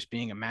manager than just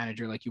being a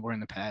manager like you were in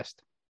the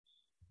past?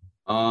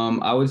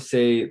 I would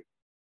say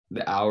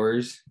the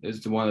hours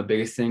is one of the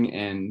biggest thing,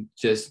 and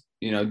just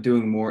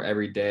doing more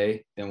every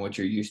day than what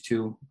you're used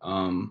to.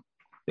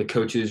 The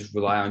coaches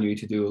rely on you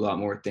to do a lot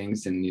more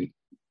things than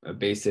a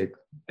basic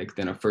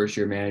than a first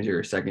year manager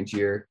or second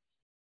year.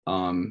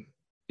 You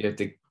have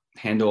to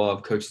handle all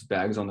of coaches'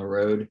 bags on the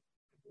road,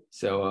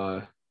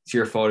 so it's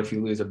your fault if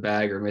you lose a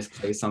bag or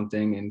misplace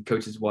something, and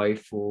coach's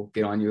wife will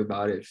get on you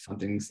about it if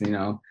something's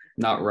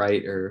not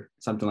right or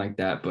something like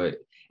that. But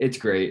it's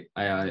great.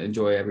 I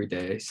enjoy every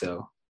day,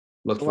 so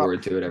look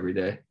forward to it every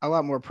day. A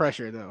lot more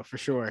pressure though, for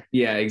sure.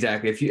 Yeah,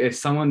 exactly. If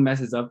someone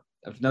messes up,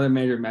 if another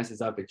manager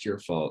messes up, it's your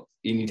fault.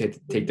 You need to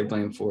take the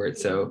blame for it.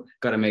 So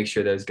got to make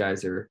sure those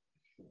guys are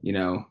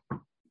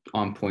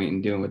on point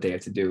and doing what they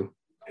have to do.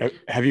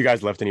 Have you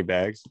guys left any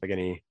bags, like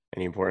any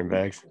important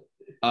bags?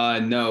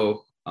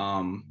 No.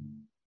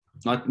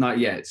 Not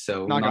yet.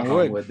 So Knock on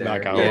wood. there.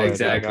 Knock on Yeah, wood,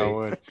 exactly. knock on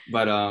wood.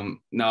 But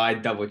no, I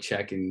double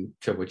check and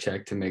triple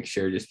check to make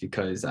sure, just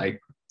because I'm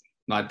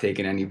not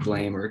taking any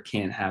blame or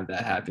can't have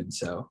that happen.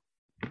 So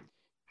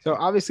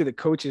obviously the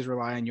coaches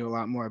rely on you a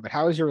lot more, but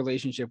how has your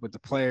relationship with the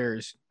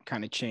players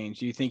kind of changed?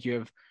 Do you think you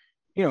have,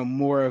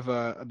 more of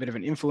a bit of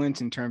an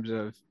influence in terms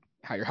of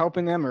how you're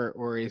helping them,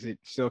 or is it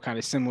still kind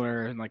of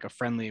similar and like a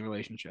friendly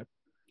relationship?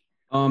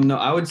 no,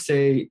 I would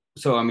say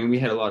so. I mean, we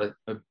had a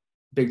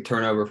big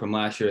turnover from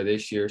last year to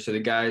this year. So the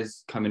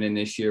guys coming in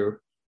this year,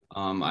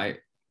 I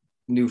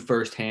knew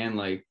firsthand,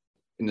 like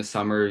in the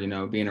summer,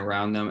 being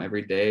around them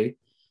every day.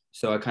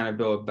 So I kind of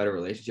built a better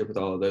relationship with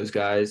all of those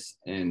guys,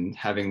 and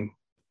having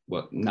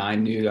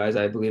 9 new guys,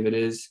 I believe it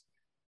is,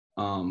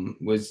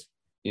 was,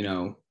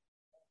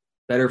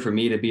 better for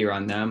me to be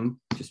around them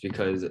just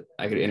because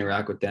I could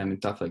interact with them and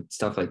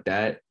stuff like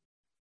that.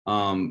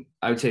 I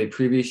would say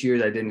previous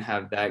years, I didn't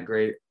have that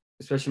great,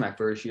 especially my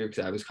first year,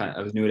 because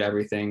I was new to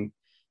everything.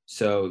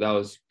 So that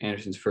was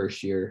Anderson's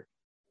first year.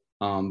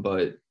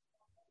 But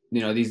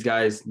these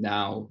guys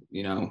now,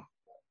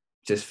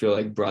 just feel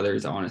like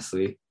brothers,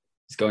 honestly.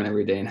 Just going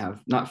every day and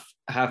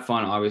have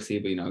fun, obviously,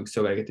 but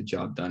still gotta get the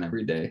job done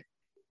every day.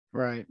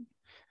 Right.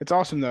 It's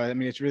awesome though. I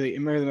mean, it really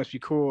must be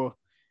cool.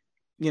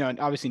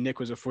 And obviously Nick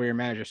was a 4-year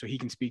manager, so he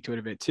can speak to it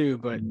a bit too.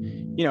 But,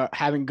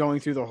 going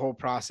through the whole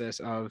process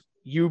of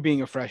you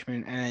being a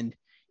freshman and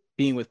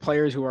being with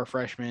players who are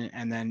freshmen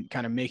and then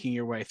kind of making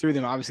your way through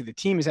them. Obviously the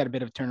team has had a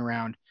bit of a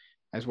turnaround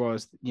as well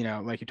as,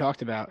 like you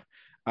talked about.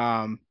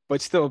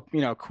 But still,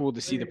 cool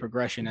to see the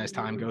progression as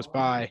time goes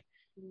by.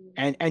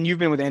 And you've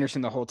been with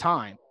Anderson the whole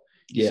time.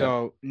 Yeah.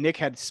 So Nick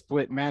had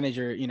split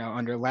manager,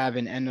 under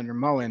Lavin and under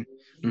Mullen.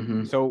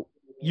 Mm-hmm. So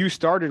you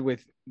started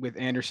with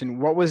Anderson.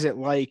 What was it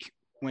like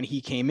when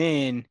he came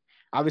in?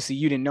 Obviously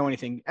you didn't know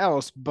anything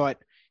else, but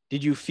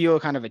did you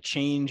feel kind of a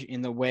change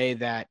in the way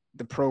that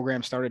the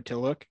program started to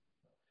look?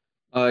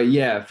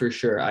 Yeah, for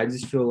sure. I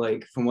just feel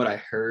like from what I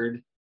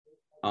heard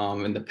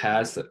in the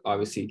past,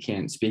 obviously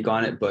can't speak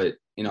on it, but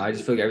I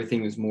just feel like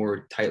everything was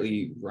more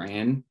tightly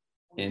ran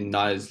and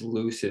not as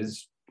loose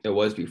as it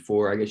was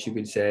before, I guess you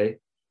could say.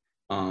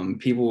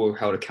 People were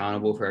held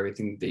accountable for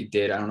everything they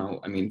did. I don't know.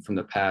 I mean, from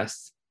the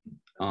past,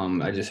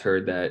 I just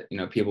heard that,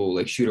 people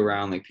like shoot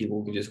around, like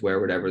people could just wear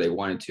whatever they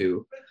wanted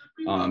to.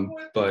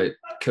 But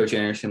Coach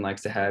Anderson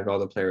likes to have all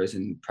the players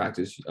in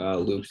practice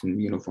loops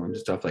and uniforms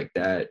and stuff like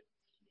that.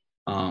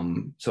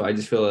 So I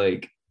just feel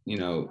like,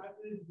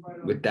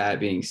 with that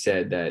being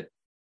said, that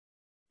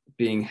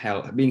being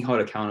held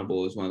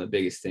accountable is one of the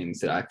biggest things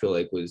that I feel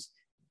like was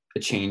a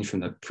change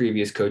from the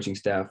previous coaching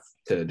staff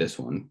to this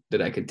one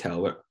that I could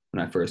tell when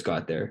I first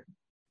got there.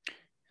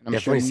 It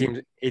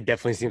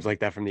definitely seems like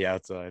that from the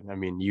outside. I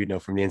mean,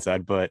 from the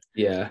inside, but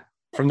yeah,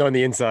 from knowing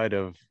the inside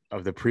of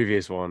the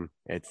previous one,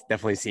 it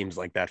definitely seems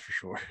like that for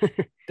sure.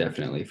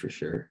 Definitely, for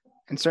sure.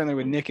 And certainly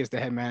with Nick as the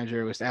head manager,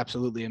 it was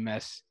absolutely a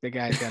mess. The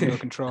guy's got no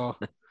control.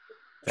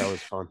 That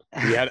was fun.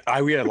 We had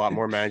a lot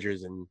more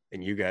managers than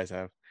you guys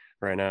have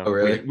right now. Oh,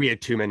 really? We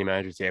had too many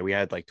managers. Yeah, we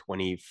had like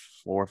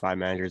 24 or 5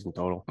 managers in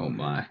total. Oh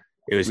my!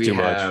 It was too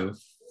much. We have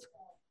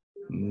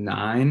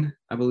 9,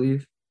 I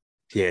believe.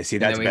 Yeah, see,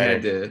 that's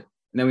better.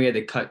 And then we had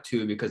to cut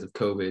 2 because of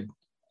COVID,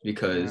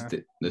 because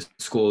the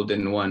school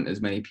didn't want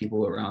as many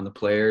people around the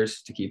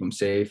players to keep them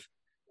safe.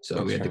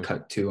 So we had to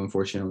cut 2,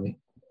 unfortunately.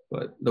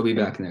 But they'll be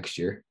back next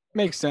year.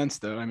 Makes sense,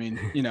 though. I mean,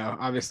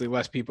 obviously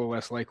less people,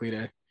 less likely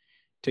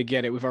to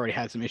get it. We've already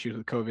had some issues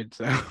with COVID,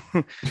 so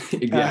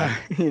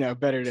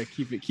better to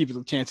keep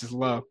the chances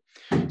low.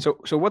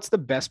 So what's the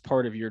best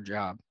part of your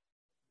job?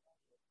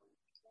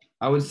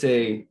 I would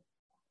say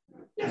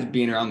just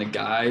being around the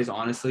guys,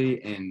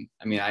 honestly, and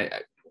I mean, I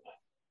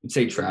would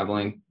say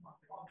traveling,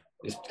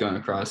 just going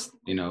across,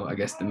 I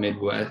guess the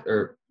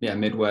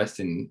Midwest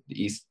and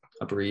the East,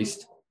 Upper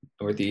East,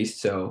 Northeast.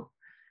 So,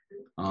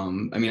 I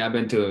mean, I've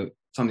been to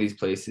some of these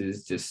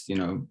places just,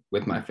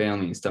 with my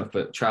family and stuff,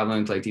 but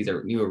traveling to like these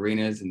are new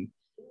arenas and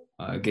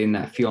getting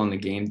that feel on a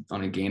game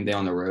day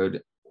on the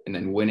road and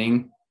then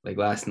winning like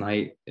last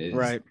night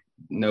is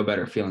no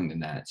better feeling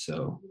than that.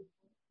 So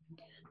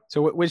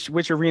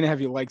which arena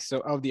have you liked? So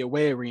of the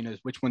away arenas,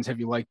 which ones have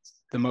you liked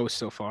the most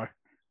so far?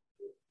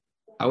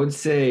 I'd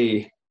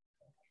say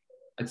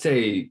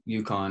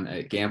UConn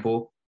at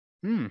Gamble.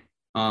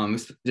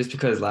 Just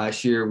because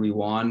last year we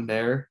won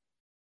there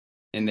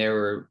and they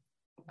were,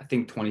 I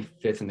think,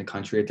 25th in the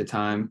country at the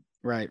time.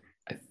 Right.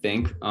 I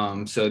think.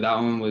 So that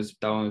one was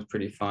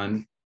pretty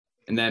fun.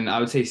 And then I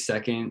would say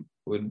second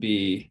would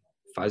be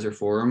Pfizer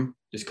Forum,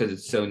 just because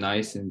it's so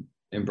nice and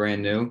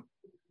brand new.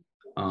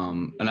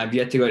 And I've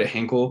yet to go to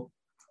Hinkle,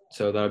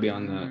 so that'll be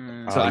on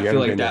the. So I feel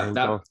like that.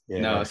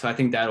 No, so I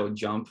think that'll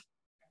jump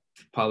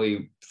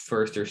probably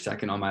first or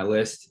second on my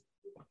list.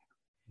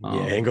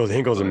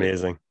 Hinkle's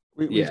amazing.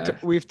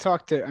 We've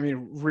talked to. I mean,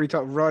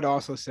 Rudd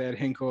also said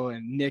Hinkle,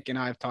 and Nick and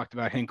I have talked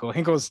about Hinkle.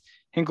 Hinkle's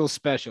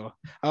special.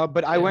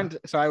 But I went.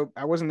 So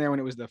I wasn't there when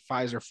it was the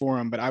Pfizer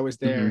Forum, but I was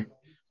there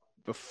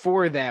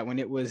before that when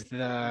it was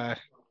the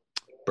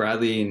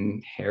Bradley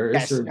and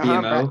Harris or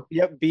BMO.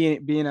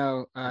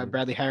 B&O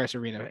Bradley Harris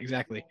Arena,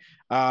 exactly.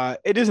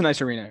 It is a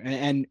nice arena,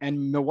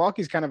 and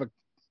Milwaukee's kind of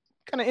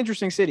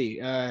interesting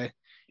city. I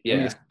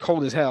mean, it's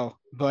cold as hell,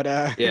 but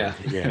it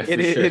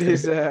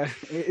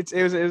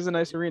was a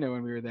nice arena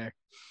when we were there.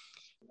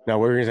 Now,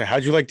 what were you gonna say?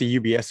 How'd you like the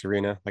UBS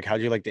arena? Like,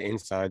 how'd you like the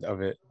inside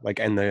of it? Like,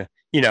 and the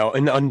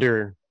and the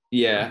under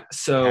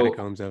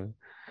catacombs of it.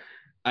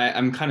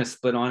 I'm kind of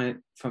split on it.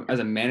 As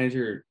a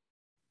manager,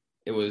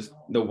 it was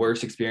the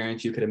worst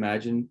experience you could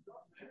imagine.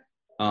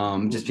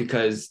 Just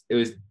because it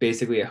was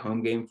basically a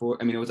home game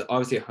it was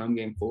obviously a home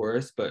game for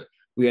us, but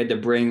we had to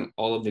bring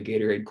all of the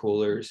Gatorade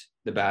coolers,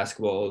 the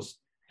basketballs,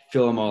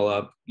 fill them all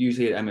up.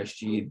 Usually at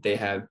MSG, they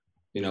have,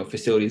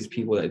 facilities,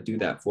 people that do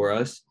that for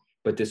us.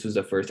 But this was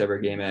the first ever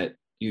game at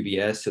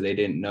UBS, so they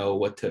didn't know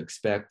what to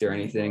expect or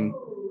anything.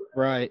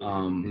 Right.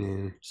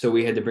 So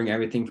we had to bring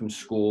everything from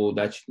school.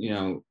 That's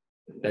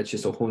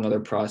just a whole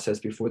nother process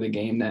before the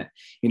game that,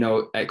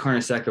 at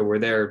Carnesecca, we're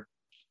there.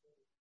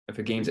 If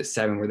a game's at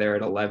 7, we're there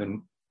at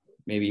 11,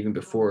 maybe even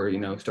before,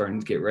 starting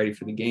to get ready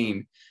for the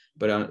game.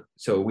 But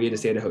so we had to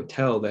stay at a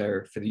hotel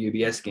there for the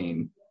UBS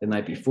game the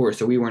night before.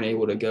 So we weren't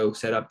able to go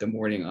set up the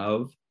morning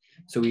of.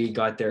 So we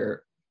got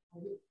there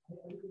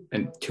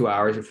in 2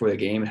 hours before the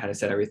game and had to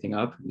set everything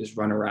up and just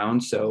run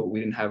around. So we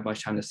didn't have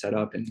much time to set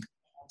up and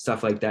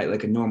stuff like that,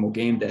 like a normal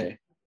game day.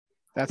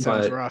 That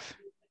sounds rough.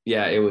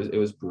 Yeah, it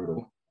was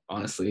brutal,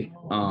 honestly.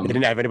 They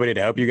didn't have anybody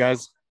to help you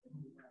guys?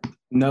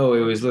 No,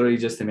 it was literally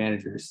just the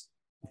managers.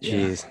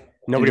 Jeez. Yeah.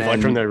 Nobody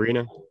flight from the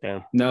arena?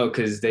 Damn. No,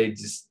 because they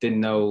just didn't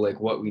know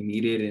like what we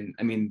needed. And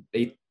I mean,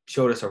 they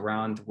showed us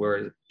around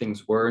where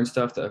things were and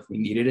stuff that if we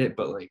needed it,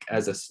 but like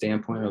as a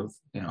standpoint of,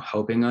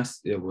 helping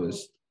us, it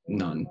was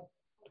none.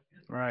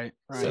 Right.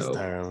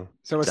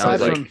 So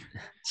aside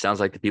sounds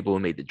like the people who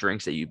made the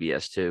drinks at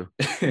UBS too.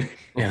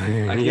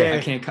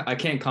 I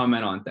can't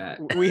comment on that.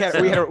 We had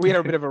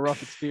a bit of a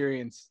rough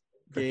experience,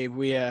 Gabe.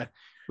 We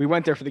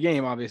went there for the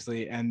game,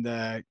 obviously, and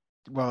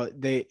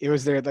it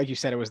was their, like you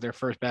said, it was their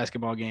first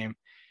basketball game,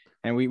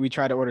 and we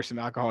tried to order some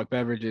alcoholic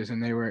beverages,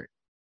 and they were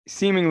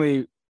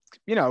seemingly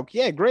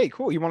yeah, great,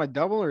 cool. You want a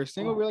double or a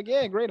single? We're like,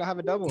 yeah, great, I'll have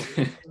a double.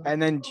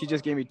 And then she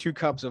just gave me 2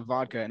 cups of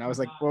vodka, and I was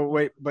like, well,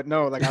 wait, but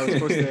no, like I was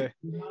supposed to.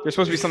 There's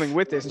supposed to be something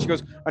with this, and she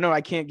goes, oh no,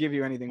 I can't give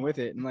you anything with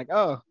it. And I'm like,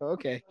 oh,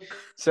 okay.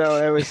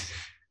 So it was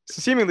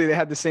seemingly they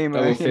had the same.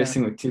 Double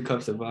fisting with 2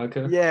 cups of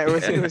vodka. Yeah,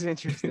 it was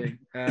interesting.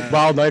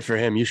 Wild night for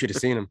him. You should have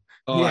seen him.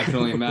 Oh, I can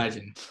only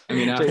imagine. I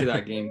mean, after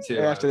that game too.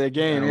 After that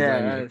game,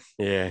 yeah.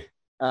 Yeah.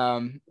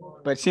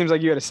 But it seems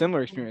like you had a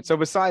similar experience. So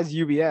besides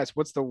UBS,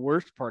 what's the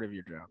worst part of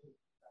your job?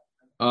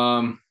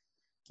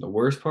 The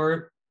worst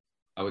part,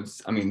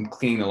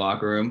 cleaning the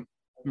locker room,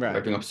 Right.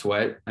 wiping up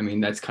sweat. I mean,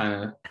 that's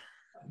kind of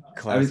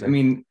Classic.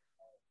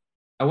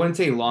 I wouldn't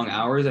say long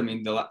hours. I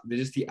mean, they're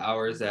just the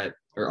hours that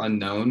are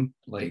unknown.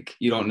 Like,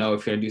 you don't know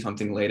if you're gonna do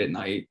something late at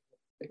night.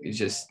 It's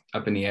just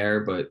up in the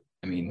air. But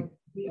I mean,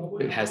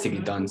 it has to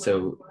get done,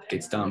 so it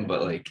gets done.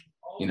 But like,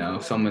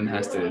 if someone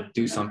has to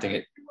do something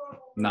at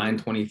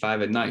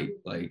 9:25 at night,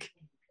 like,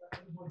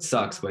 it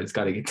sucks, but it's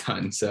got to get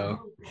done. So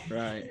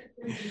Right.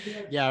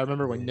 Yeah, I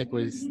remember when Nick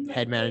was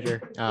head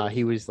manager.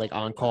 He was like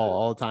on call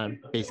all the time,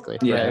 basically.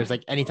 Yeah. Right? It was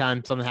like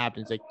anytime something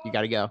happens, like you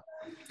got to go.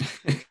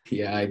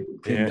 yeah, I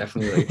can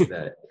definitely relate to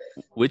that.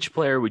 Which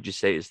player would you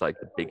say is like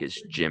the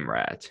biggest gym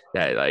rat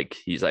that like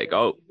he's like,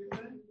 oh,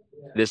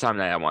 this time of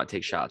night I want to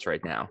take shots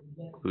right now.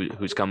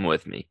 Who's coming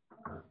with me?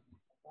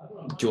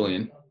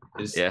 Julian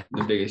is the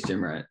biggest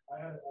gym rat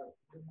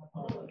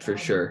for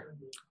sure.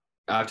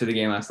 After the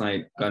game last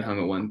night, got home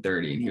at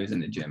 1:30, and he was in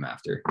the gym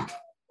after.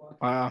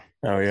 Wow.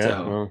 Oh yeah.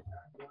 So,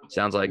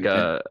 sounds like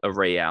a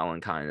Ray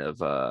Allen kind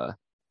of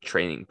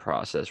training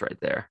process right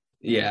there.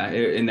 Yeah,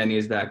 and then he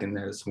was back in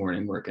there this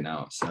morning working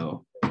out.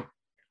 So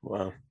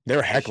Wow. They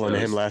were heckling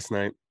him last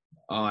night.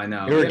 Oh, I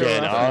know. They were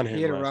getting on him.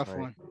 He had a last rough night.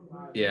 one.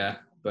 Yeah,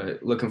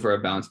 but looking for a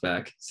bounce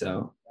back.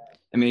 So,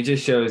 I mean, it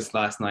just shows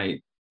last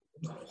night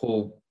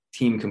whole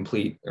team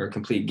complete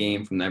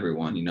game from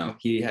everyone.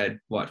 He had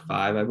 5,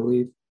 I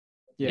believe.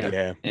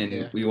 Yeah.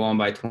 And we won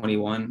by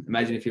 21.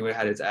 Imagine if he would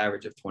have had his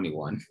average of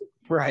 21.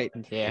 Right.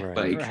 Yeah.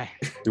 Right. Like,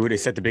 He would have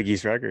set the Big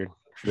East record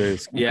for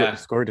the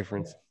score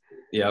difference.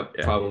 Yep,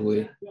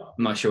 probably.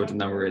 I'm not sure what the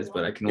number is,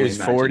 but I can only It's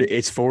imagine. 40.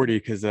 It's 40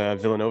 because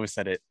Villanova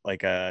said it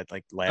like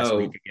last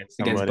week against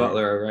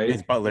Butler, right?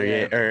 Against Butler,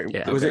 yeah. Or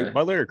was Okay. it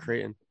Butler or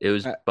Creighton? It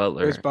was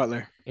Butler. It was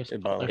Butler.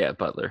 Butler. Yeah,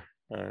 Butler.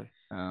 All right.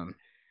 Um,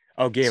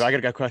 Gabe, I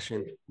got a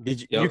question.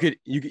 Did you? Yep.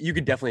 You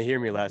could definitely hear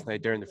me last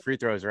night during the free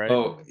throws, right?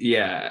 Oh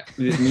yeah,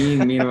 me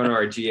and one of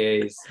our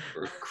GAs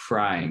were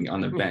crying on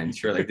the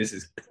bench. We're like, this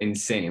is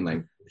insane.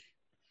 Like,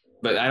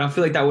 but I don't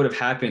feel like that would have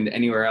happened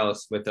anywhere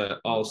else with an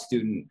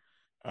all-student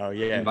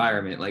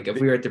environment. Like, if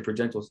we were at the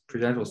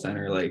Prudential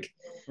Center, like,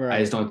 I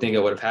just don't think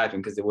it would have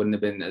happened because it wouldn't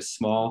have been as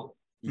small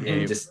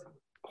and just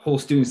whole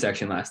student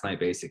section last night,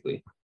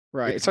 basically.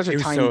 Right. It's such a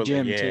tiny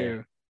gym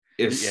too.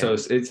 It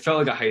felt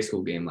like a high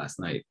school game last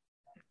night.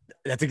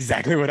 That's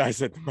exactly what I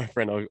said to my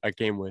friend I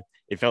came with.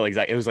 It felt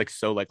it was like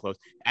so close.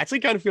 Actually,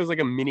 kind of feels like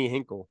a mini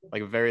Hinkle,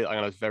 like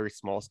on a very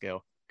small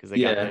scale because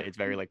it's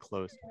very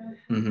close.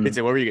 Mm-hmm.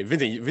 Vincent, what were you?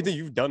 Vincent,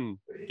 you've done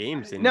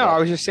games. I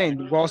was just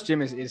saying Walsh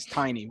Gym is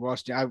tiny.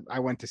 Walsh Gym, I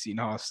went to Seton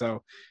Hall,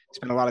 so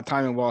spent a lot of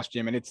time in Walsh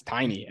Gym, and it's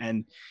tiny.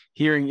 And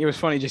it was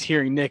funny just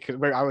hearing Nick.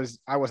 Where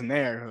I wasn't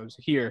there. I was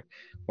here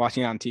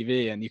watching it on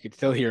TV, and you could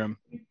still hear him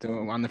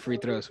on the free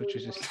throws, which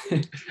was just.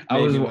 I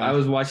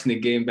was watching the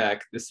game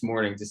back this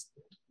morning just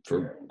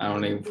for I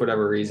don't know, for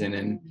whatever reason,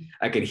 and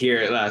I could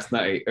hear it last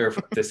night or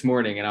this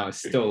morning, and I was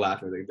still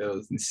laughing. Like, that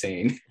was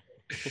insane.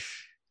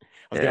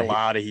 I was getting a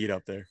lot of heat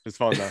up there. It was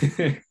fun though.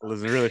 It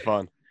was really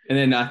fun. And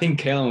then I think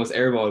Kalen was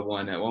airballed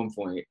one at one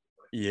point.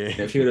 Yeah.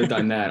 And if he would have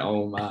done that,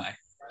 oh my.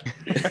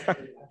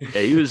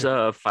 Yeah, he was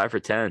 5 for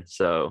 10.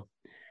 So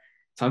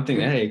something.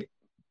 Hey,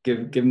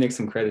 give Nick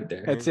some credit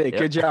there. That's it.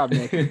 Good job,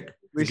 Nick. At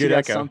least you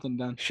got something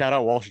done. Shout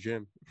out Walsh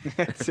Gym.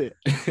 That's it.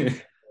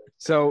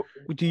 So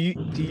do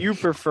you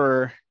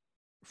prefer,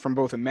 from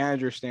both a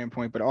manager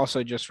standpoint, but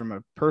also just from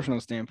a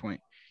personal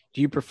standpoint,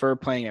 do you prefer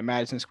playing at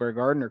Madison Square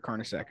Garden or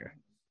Carnesecca?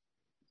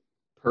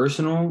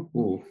 Personal?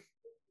 Ooh,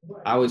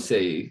 I would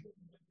say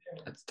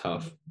that's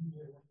tough.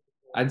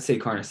 I'd say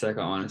Carnesecca,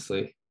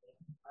 honestly.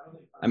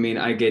 I mean,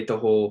 I get the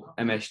whole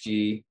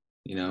MSG,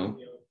 New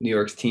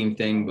York's team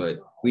thing, but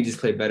we just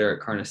play better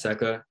at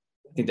Carnesecca.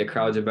 I think the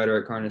crowds are better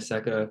at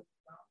Carnesecca.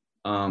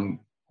 Don't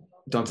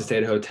have to stay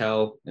at a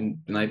hotel and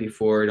the night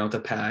before, don't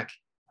have to pack.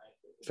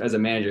 As a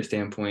manager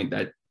standpoint,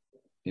 that's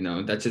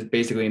just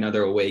basically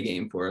another away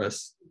game for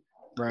us,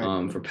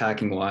 right? For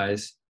packing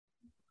wise.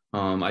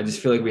 I just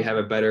feel like we have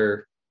a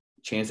better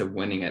chance of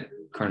winning at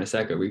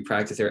Carnesecca. We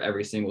practice there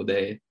every single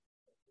day,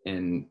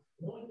 and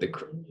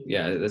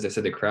as I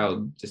said, the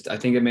crowd I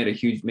think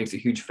it makes a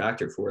huge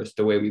factor for us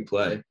the way we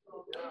play.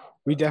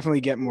 We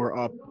definitely get more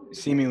up,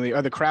 seemingly,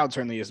 or the crowd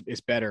certainly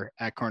is better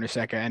at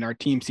Carnesecca, and our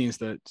team seems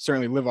to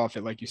certainly live off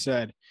it, like you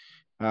said.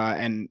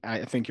 And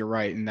I think you're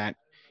right in that.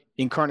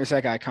 In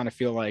Carnesecca, I kind of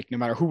feel like no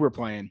matter who we're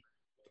playing,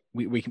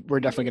 we're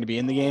definitely going to be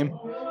in the game.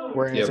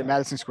 Whereas at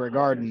Madison Square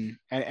Garden,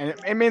 and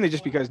mainly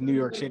just because New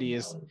York City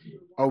is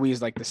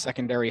always like the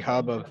secondary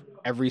hub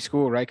every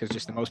school, right? Because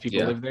just the most people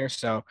Yeah. live there.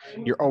 So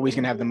you're always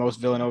going to have the most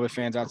Villanova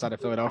fans outside of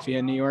Philadelphia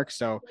and New York.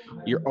 So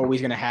you're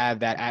always going to have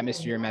that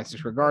atmosphere in Madison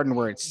Square Garden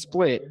where it's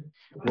split.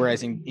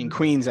 Whereas in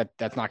Queens,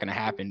 that's not going to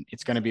happen.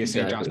 It's going to be a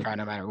St. John's Exactly. crowd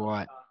no matter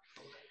what.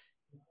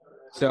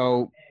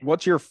 So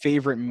what's your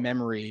favorite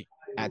memory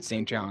at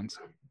St. John's?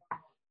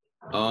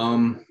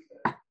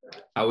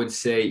 I would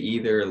say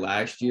either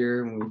last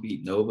year when we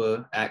beat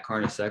Nova at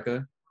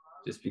Carnesecca,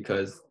 just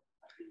because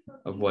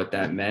of what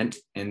that meant.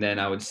 And then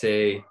I would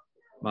say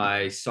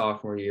my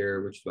sophomore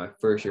year, which was my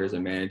first year as a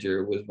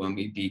manager, was when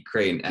we beat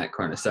Creighton at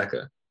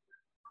Carnesecca.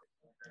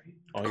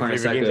 All your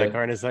favorite games at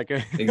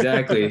Carnesecca.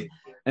 Exactly.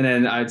 And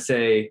then I'd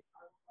say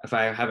if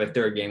I have a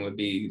third game would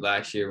be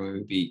last year when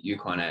we beat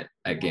UConn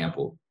at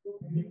Gamble.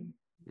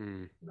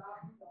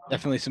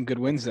 Definitely some good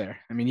wins there.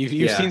 I mean,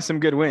 you've seen some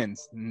good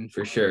wins.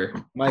 For sure.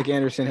 Mike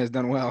Anderson has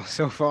done well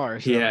so far.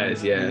 So, He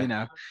has, yeah. You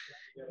know,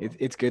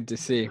 it's good to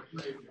see.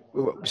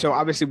 So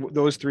obviously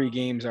those 3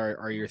 games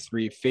are your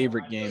 3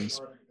 favorite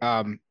games.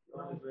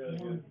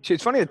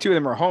 It's funny that 2 of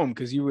them are home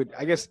because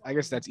I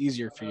guess that's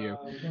easier for you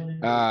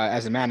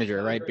as a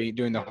manager, right?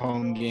 Doing the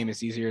home game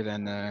is easier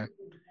than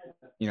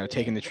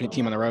taking the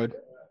team on the road.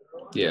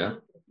 Yeah.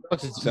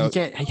 So how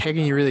can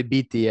you really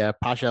beat the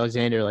Posh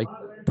Alexander, like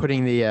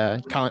putting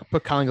the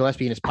put Colin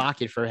Gillespie in his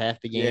pocket for half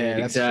the game? Yeah,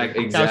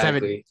 exactly.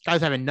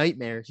 Guys having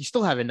nightmares. He's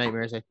still having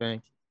nightmares, I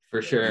think.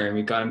 For sure. And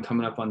we got him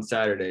coming up on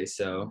Saturday.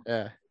 So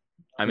yeah.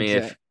 I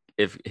mean,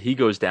 if he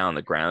goes down on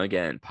the ground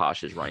again,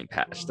 Posh is running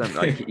past him.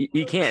 Like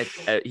he can't.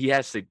 He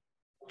has to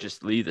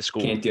just leave the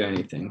school. Can't do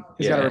anything.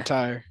 He's got to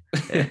retire.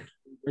 Yeah.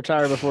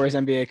 Retire before his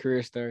NBA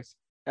career starts.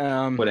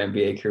 What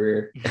NBA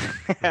career?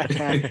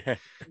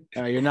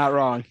 You're not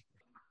wrong.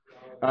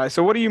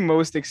 So what are you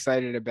most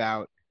excited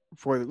about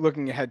for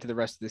looking ahead to the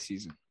rest of the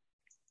season?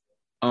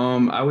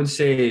 I would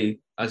say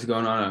us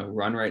going on a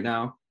run right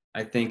now.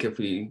 I think if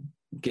we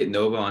get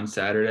Nova on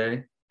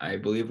Saturday, I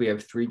believe we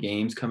have 3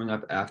 games coming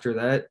up after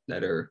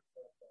that are,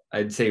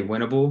 I'd say,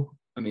 winnable.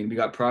 I mean, we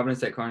got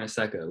Providence at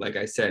Carnesecca. Like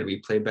I said, we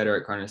play better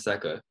at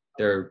Carnesecca.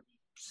 They're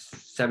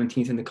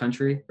 17th in the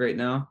country right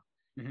now.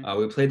 Mm-hmm.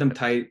 We played them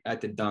tight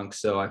at the dunk,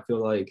 so I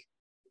feel like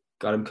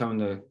got them coming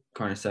to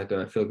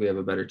Carnesecca. I feel like we have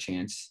a better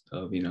chance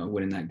of,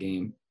 winning that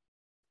game.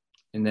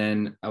 And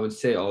then I would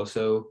say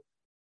also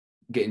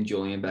getting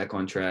Julian back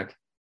on track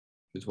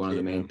is one of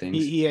the main things.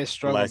 He has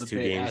struggled a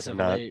bit as of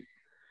late.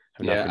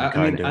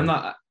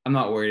 I'm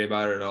not worried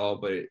about it at all,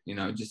 but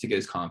just to get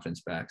his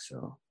confidence back.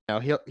 So no,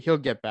 he'll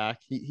get back.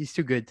 He's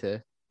too good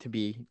to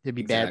be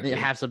exactly. bad.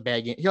 Have some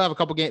bad games. He'll have a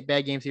couple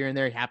bad games here and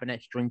there. Happen to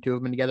string 2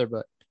 of them together,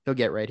 but he'll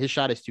get right. His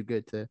shot is too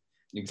good to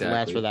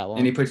last for that long.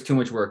 And he puts too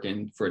much work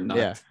in for it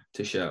not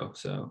to show.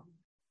 So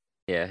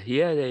yeah, he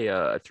had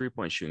a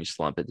 3-point shooting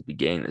slump at the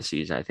beginning of the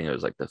season. I think it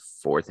was like the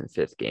 4th and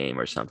 5th game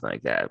or something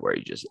like that, where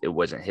it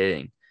wasn't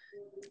hitting.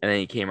 And then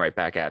he came right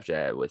back after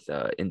that with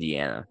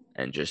Indiana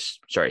and just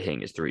started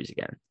hitting his threes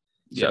again.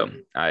 So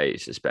I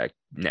suspect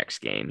next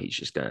game he's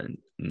just going to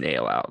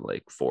nail out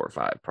like 4 or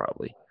 5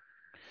 probably.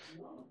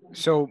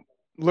 So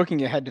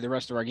looking ahead to the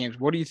rest of our games,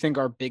 what do you think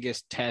our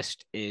biggest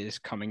test is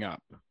coming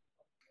up?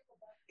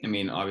 I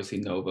mean, obviously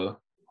Nova.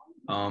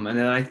 And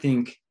then I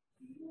think,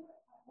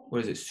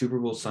 Super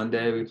Bowl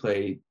Sunday, we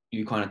play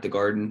UConn at the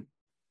Garden.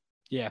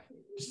 Yeah.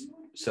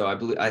 So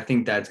I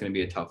think that's going to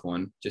be a tough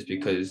one just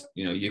because,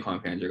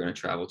 UConn fans are going to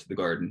travel to the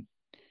Garden.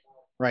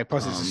 Right.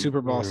 Plus it's a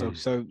Super Bowl.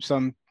 So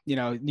some,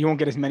 you won't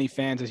get as many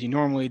fans as you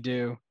normally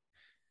do.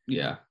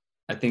 Yeah.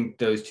 I think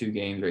those 2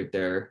 games right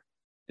there.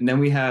 And then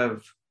we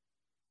have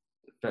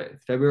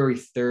February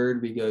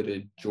 3rd, we go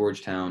to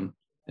Georgetown,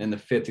 and the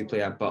 5th we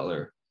play at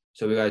Butler.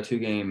 So we got a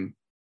 2-game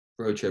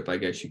road trip, I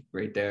guess,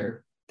 right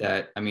there.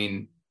 That, I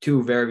mean,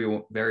 2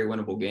 very, very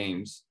winnable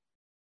games,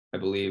 I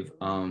believe.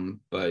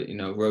 But,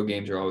 road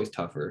games are always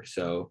tougher.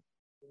 So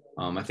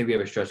I think we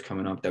have a stretch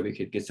coming up that we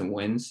could get some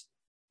wins.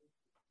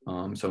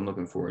 So I'm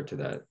looking forward to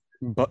that.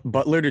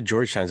 Butler to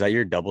Georgetown, is that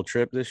your double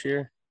trip this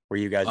year? Where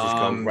you guys just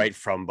go right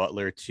from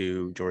Butler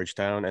to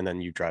Georgetown and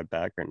then you drive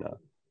back or no?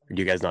 Or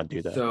do you guys not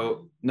do that?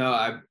 So, no,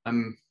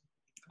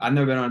 I've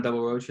never been on a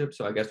double road trip,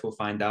 so I guess we'll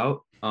find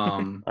out.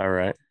 All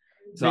right.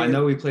 So I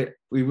know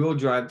we will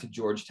drive to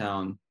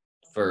Georgetown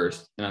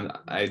first, and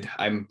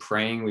I'm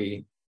praying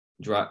we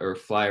drive or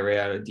fly right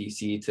out of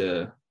DC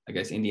to, I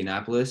guess,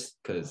 Indianapolis,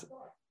 because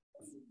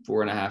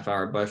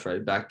 4.5-hour bus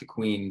ride back to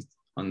Queens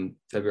on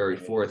February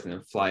 4th and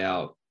then fly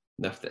out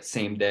that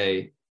same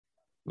day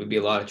would be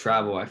a lot of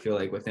travel. I feel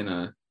like within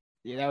that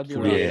would be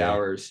 48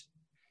 hours.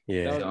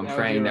 Yeah. So I'm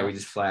praying that we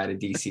just fly out of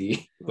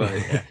DC, but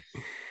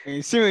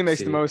it seemingly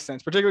makes the most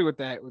sense, particularly with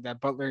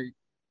that Butler,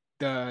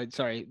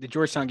 the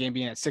Georgetown game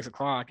being at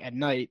 6:00 at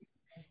night.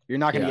 You're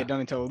not going to get done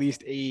until at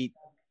least 8.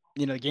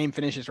 The game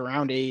finishes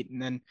around 8,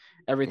 and then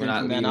everything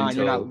from then on,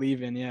 you're not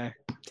leaving. Yeah.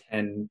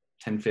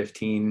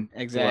 10-15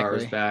 exactly. 4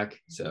 hours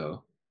back.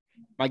 So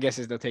my guess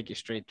is they'll take you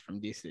straight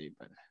from DC,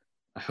 but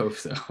I hope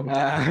so.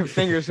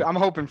 I'm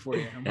hoping for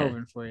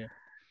you.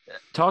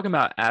 Talking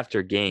about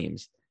after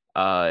games,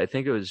 I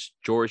think it was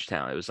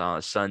Georgetown. It was on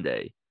a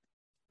Sunday.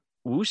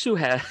 Wusu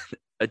had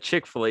a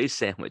Chick-fil-A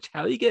sandwich.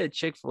 How do you get a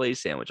Chick-fil-A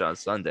sandwich on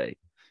Sunday?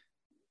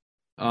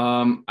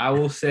 I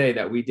will say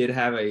that we did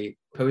have a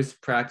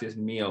post-practice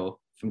meal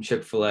from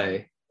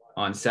Chick-fil-A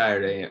on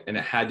Saturday, and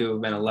it had to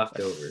have been a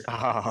leftover.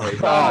 Very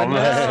bad.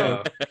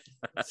 man.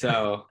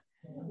 So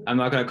I'm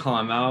not gonna call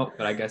him out,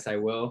 but I guess I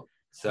will.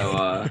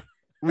 So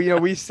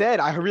we said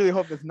I really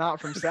hope it's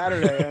not from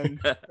Saturday. And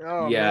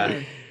yeah,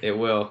 man. it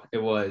will.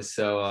 It was.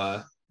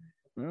 So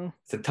Well,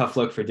 it's a tough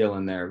look for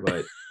Dylan there,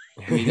 but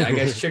I mean, I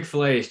guess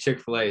Chick-fil-A is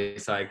Chick-fil-A.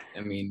 So I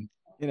mean,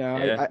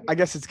 Yeah. I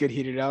guess it's good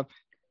heated up.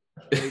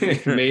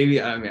 maybe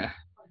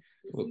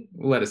we'll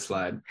let it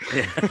slide.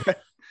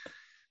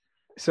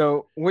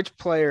 So, which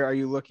player are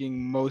you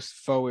looking most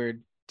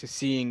forward to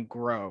seeing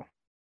grow?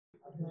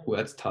 Well,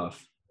 that's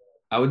tough.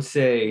 I'd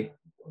say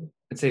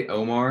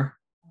Omar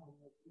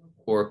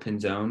or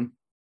Pinzone.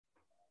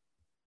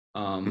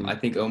 I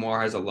think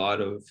Omar has a lot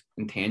of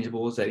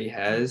intangibles that he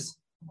has.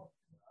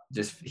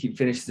 Just he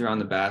finishes around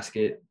the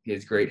basket. He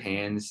has great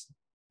hands,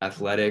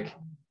 athletic,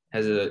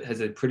 has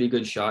a pretty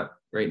good shot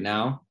right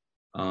now.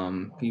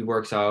 He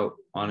works out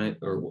on it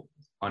or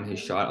on his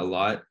shot a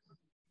lot.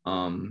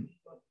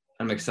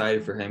 I'm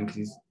excited for him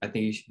because I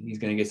think he's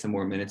going to get some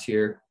more minutes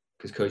here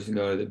because coach is going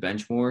to go to the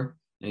bench more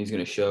and he's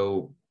going to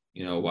show,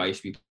 why he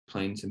should be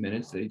playing some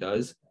minutes that he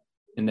does.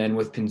 And then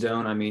with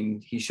Pinzone, I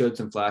mean, he showed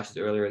some flashes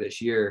earlier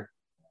this year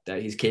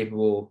that he's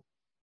capable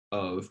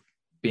of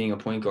being a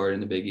point guard in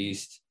the Big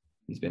East.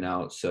 He's been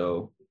out,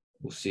 so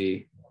we'll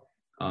see.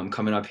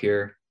 Coming up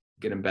here,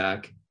 get him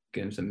back,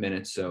 get him some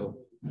minutes. So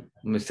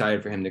I'm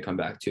excited for him to come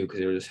back too because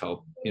it'll just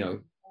help,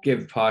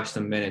 give Posh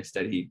some minutes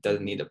that he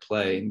doesn't need to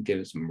play and give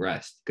him some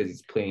rest because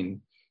he's playing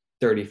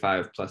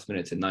 35 plus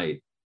minutes a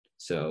night.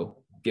 So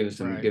give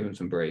him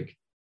some break.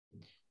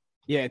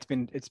 Yeah, it's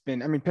been.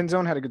 I mean,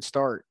 Pinzone had a good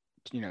start,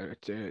 to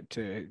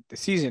the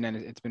season, and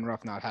it's been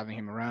rough not having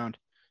him around.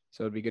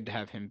 So it'd be good to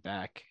have him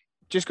back.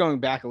 Just going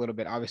back a little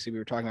bit, obviously we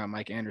were talking about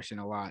Mike Anderson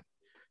a lot.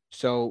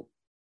 So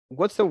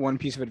what's the one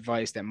piece of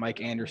advice that Mike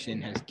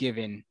Anderson has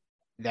given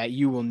that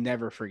you will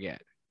never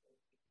forget?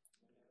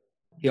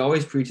 He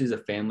always preaches a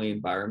family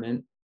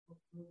environment,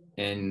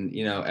 and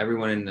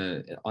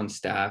everyone on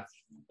staff,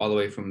 all the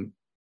way from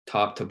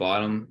top to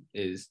bottom,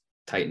 is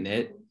tight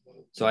knit.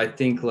 So I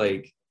think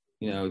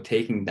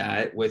taking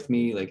that with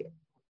me, like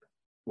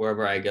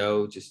wherever I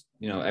go, just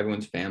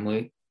everyone's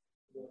family.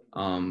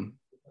 And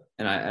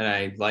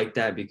I like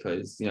that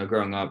because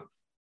growing up,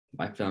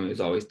 my family was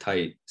always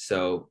tight.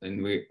 So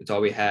it's all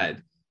we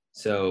had.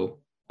 So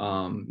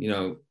on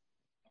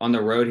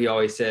the road, he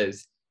always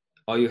says,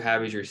 all you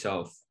have is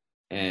yourself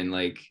and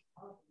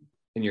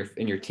in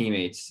your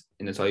teammates,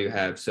 and that's all you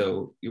have.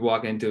 So you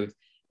walk into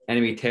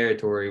enemy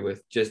territory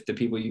with just the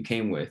people you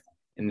came with,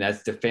 and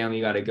that's the family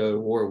you got to go to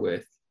war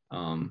with.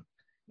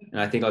 And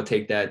I think I'll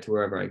take that to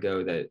wherever I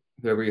go, that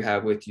whoever you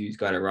have with you's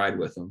got to ride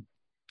with them.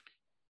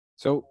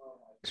 So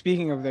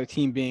speaking of their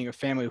team being a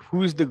family,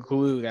 who's the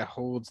glue that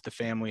holds the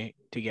family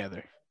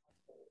together?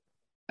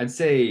 I'd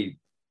say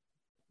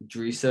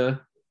Drisa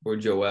or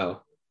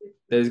Joel.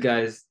 Those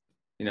guys,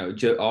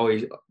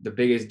 always the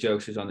biggest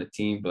jokesters on the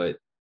team, but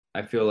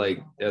I feel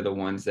like they're the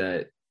ones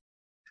that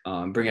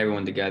bring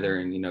everyone together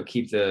and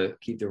keep the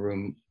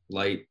room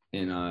light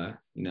and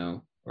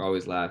we're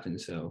always laughing.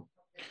 So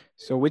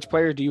which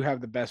player do you have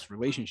the best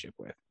relationship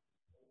with?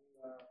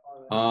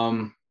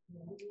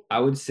 I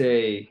would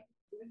say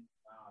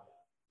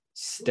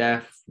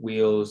Steph,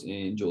 Wheels,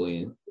 and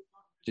Julian,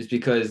 just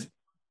because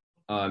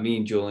me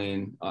and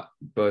Julian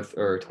both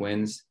are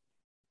twins,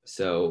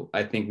 so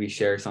I think we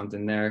share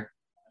something there.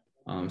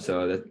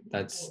 So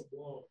that's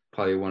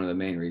probably one of the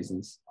main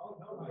reasons.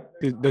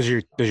 Does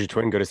your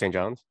twin go to St.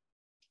 John's?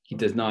 He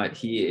does not.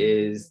 He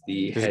is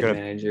the head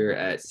manager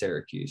at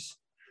Syracuse.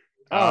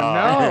 Oh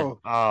no!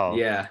 Oh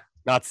yeah,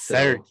 not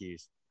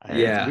Syracuse.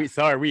 Yeah. We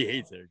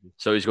hate Syracuse.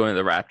 So he's going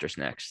to the Raptors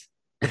next.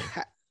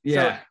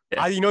 Yeah.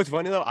 What's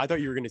funny though? I thought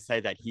you were going to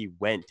say that he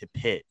went to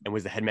Pitt and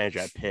was the head manager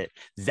at Pitt.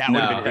 That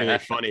would have been really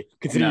funny,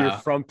 considering you're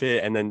from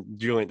Pitt, and then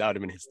Julian, that would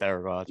have been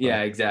hysterical.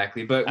 Yeah,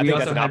 exactly. But we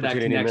also had that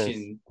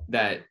connection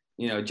that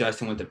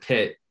Justin went to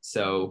Pitt,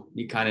 so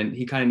he kind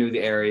of knew the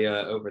area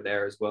over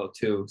there as well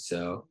too.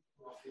 So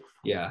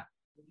yeah.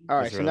 All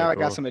right, so now I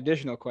got some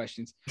additional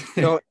questions.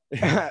 So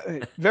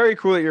very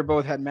cool that you're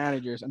both head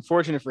managers.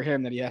 Unfortunate for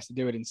him that he has to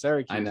do it in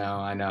Syracuse. I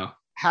know.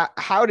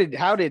 How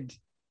did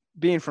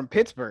being from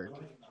Pittsburgh,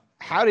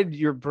 how did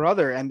your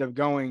brother end up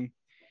going?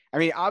 I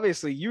mean,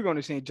 obviously you going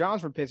to St.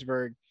 John's from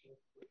Pittsburgh,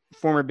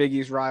 former Big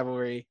East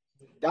rivalry.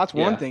 That's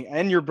one thing.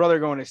 And your brother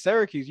going to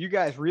Syracuse, you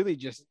guys really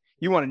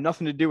you wanted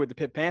nothing to do with the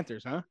Pitt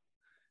Panthers, huh?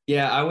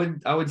 Yeah,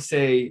 I would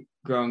say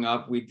growing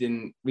up, we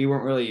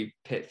weren't really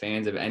Pitt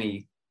fans of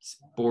any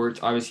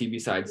sports, obviously,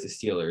 besides the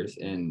Steelers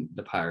and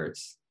the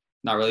Pirates.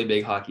 Not really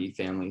big hockey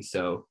family.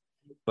 So,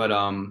 but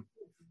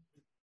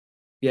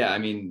yeah, I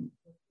mean,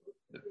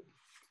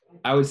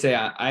 I would say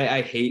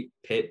I hate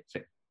Pitt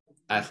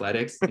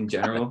athletics in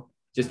general,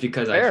 just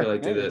because I feel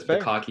like they're the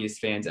cockiest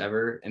fans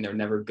ever, and they're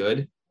never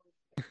good.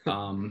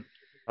 Sounds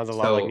a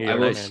lot like New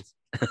York fans.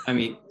 I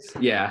mean,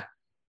 yeah, I'm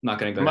not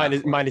gonna go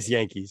minus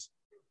Yankees.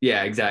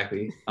 Yeah,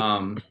 exactly.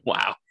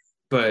 Wow.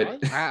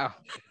 But Wow.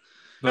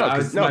 but I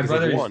was, my they've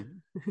brother's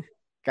won.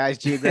 Guy's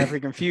geographically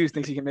confused,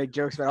 thinks he can make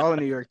jokes about all the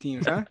New York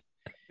teams, huh?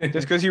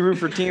 Just because you root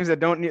for teams that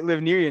don't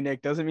live near you,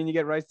 Nick, doesn't mean you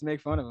get rights to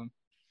make fun of them.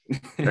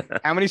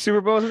 How many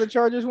Super Bowls have the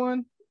Chargers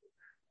won?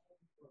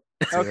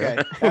 Okay,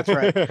 that's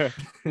right.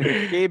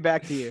 Gabe,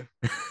 back to you.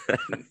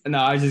 No,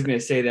 I was just gonna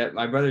say that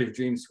my brother's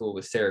dream school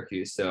was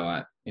Syracuse,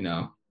 so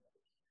You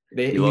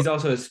he's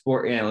also a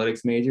sport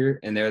analytics major,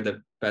 and they're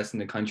the best in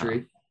the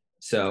country.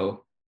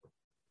 So,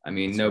 I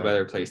mean, no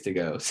better place to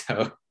go.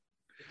 So,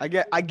 I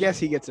guess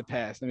he gets a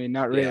pass. I mean,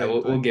 not really. yeah,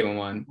 we'll give him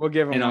one. We'll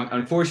give him And one.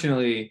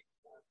 unfortunately,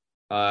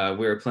 we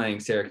were playing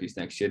Syracuse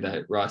next year.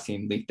 That Ross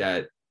team leaked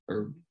that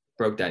or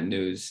broke that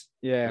news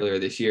earlier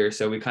this year,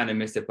 so we kind of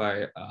missed it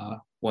by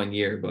 1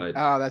 year. But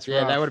Oh, that's Yeah,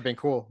 rough. that would have been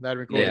cool. That would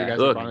have been cool. Yeah, if you guys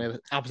look. were on the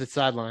opposite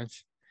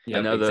sidelines.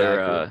 yep,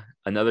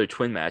 another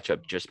twin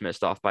matchup just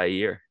missed off by a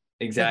year.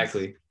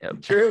 exactly.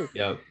 Yep. True.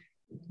 Yep.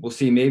 We'll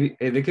see. Maybe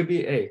there could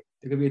be a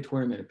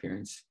tournament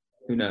appearance.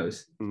 Who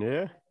knows?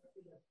 Yeah.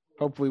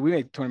 Hopefully, we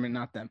make the tournament,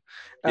 not them.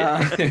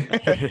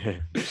 Yeah.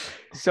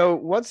 So,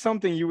 what's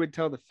something you would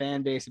tell the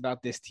fan base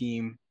about this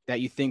team that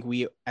you think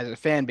we, as a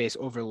fan base,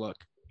 overlook?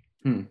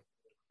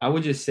 I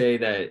would just say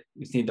that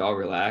we just need to all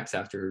relax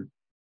after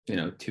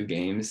 2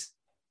 games.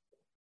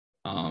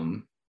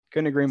 Couldn't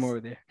agree more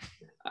with you.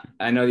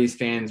 I know these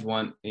fans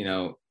want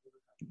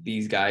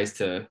these guys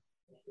to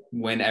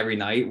win every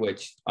night,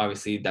 which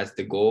obviously that's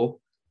the goal,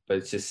 but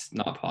it's just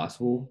not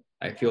possible.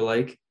 I feel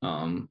like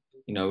we're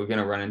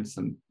gonna run into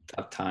some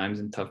tough times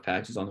and tough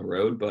patches on the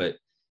road, but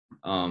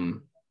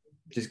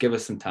just give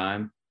us some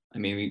time. I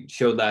mean, we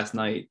showed last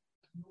night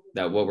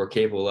that what we're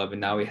capable of,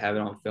 and now we have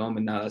it on film,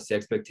 and now that's the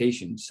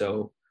expectation.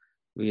 So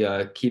we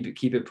keep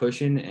it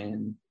pushing,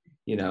 and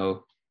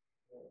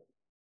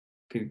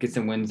could get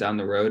some wins down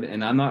the road.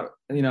 And I'm not,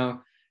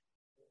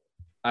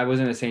 I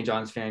wasn't a St.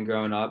 John's fan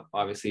growing up,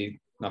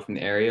 obviously not from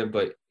the area,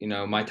 but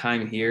my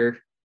time here,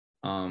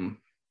 the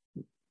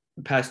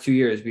past 2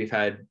 years we've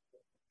had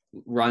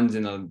runs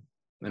in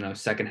the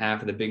second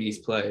half of the Big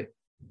East play.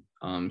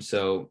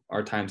 So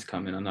our time's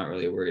coming. I'm not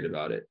really worried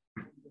about it.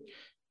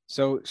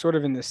 So, sort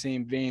of in the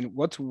same vein,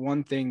 what's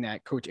one thing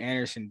that Coach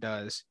Anderson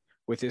does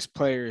with his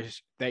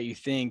players that you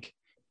think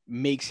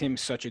makes him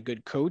such a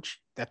good coach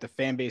that the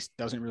fan base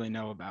doesn't really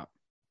know about?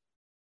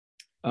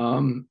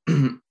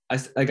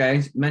 Like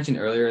I mentioned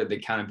earlier, the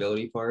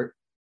accountability part,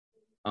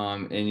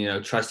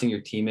 and trusting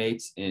your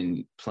teammates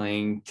and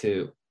playing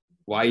to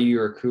why you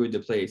were recruited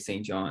to play at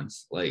St.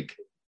 John's, like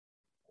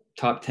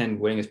top 10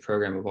 winningest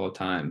program of all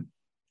time.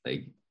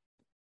 Like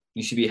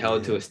you should be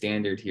held to a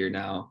standard here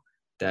now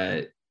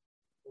that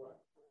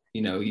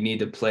you need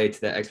to play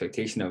to that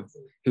expectation of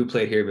who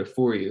played here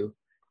before you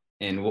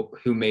and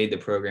who made the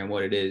program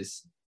what it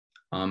is.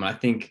 I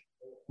think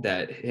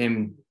that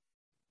him,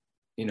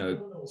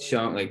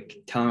 showing, like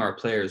telling our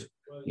players,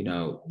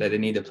 that they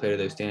need to play to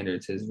those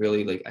standards has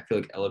really, like, I feel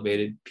like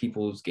elevated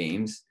people's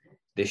games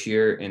this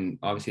year and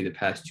obviously the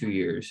past 2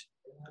 years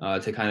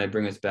to kind of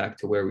bring us back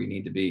to where we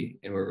need to be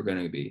and where we're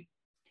going to be.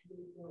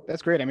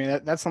 That's great. I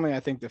mean, that's something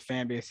I think the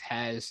fan base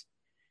has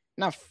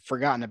not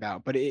forgotten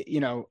about, but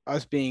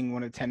us being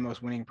one of the 10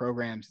 most winning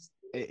programs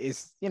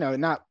is,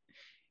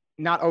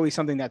 not always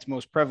something that's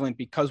most prevalent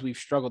because we've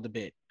struggled a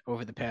bit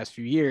over the past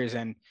few years.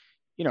 And,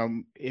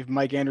 if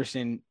Mike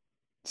Anderson,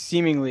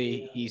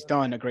 seemingly he's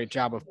done a great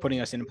job of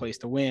putting us in a place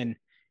to win,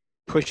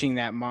 pushing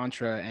that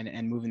mantra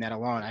and moving that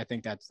along. I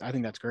think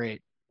that's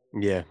great.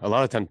 Yeah. A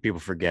lot of times people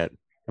forget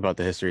about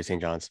the history of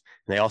St. John's.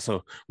 And they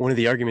also, one of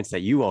the arguments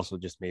that you also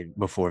just made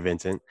before,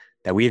 Vincent,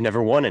 that we've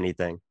never won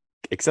anything,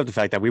 except the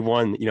fact that we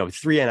won,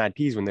 3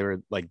 NIPs when they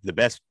were like the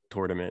best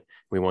tournament.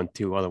 We won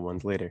 2 other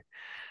ones later.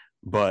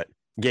 But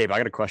Gabe, I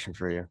got a question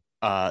for you.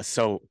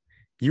 So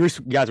you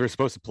guys were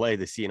supposed to play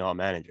the Seton Hall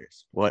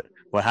managers. What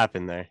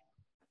happened there?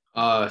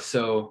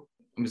 So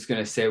I'm just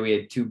gonna say we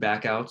had 2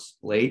 backouts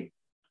late.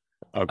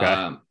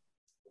 Okay.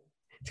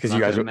 Because you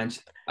guys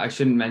I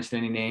shouldn't mention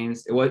any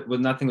names. It was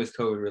nothing was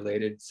COVID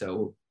related,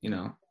 so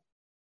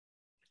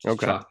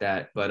chalk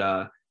that.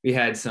 But we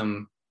had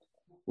some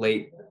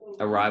late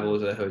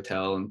arrivals at the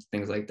hotel and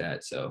things like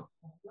that. So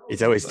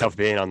it's always tough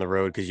being on the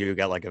road because you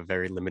got like a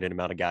very limited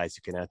amount of guys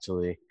who can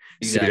actually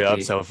suit it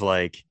up. So if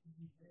like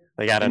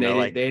I don't know,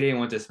 they didn't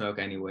want to smoke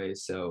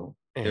anyways, so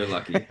they're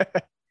lucky.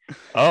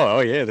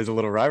 Oh yeah, there's a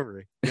little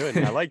rivalry. Good,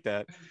 I like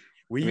that.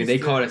 They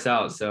called us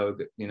out, so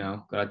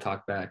gotta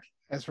talk back.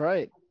 That's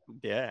right.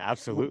 Yeah,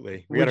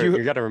 absolutely.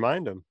 You gotta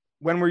remind them.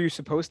 When were you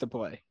supposed to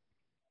play?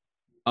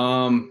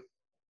 What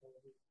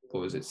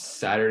was it?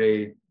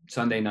 Sunday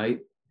night?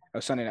 Oh,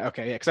 Sunday night.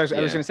 Okay, yeah. Because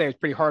I was gonna say it was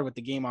pretty hard with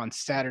the game on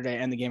Saturday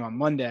and the game on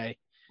Monday.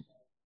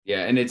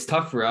 Yeah, and it's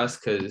tough for us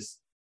because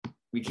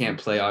we can't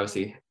play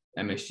obviously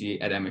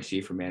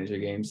MSG for manager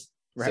games.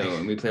 Right. So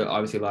and we play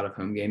obviously a lot of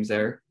home games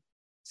there.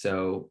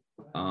 So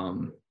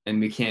and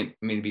we can't.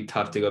 I mean, it'd be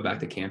tough to go back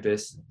to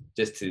campus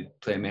just to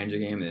play a manager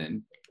game and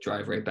then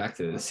drive right back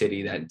to the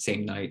city that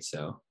same night.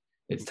 So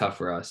it's tough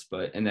for us.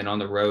 And then on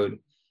the road,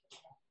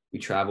 we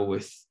travel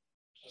with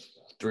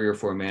 3 or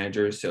 4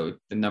 managers, so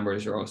the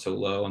numbers are also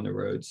low on the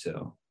road.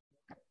 So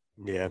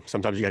Yeah,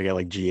 sometimes you got to get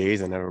like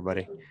GAs and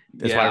everybody.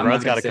 That's yeah, why I'm not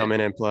Rudd's got gonna to come say.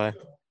 in and play.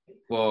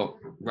 Well,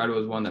 Red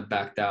was one that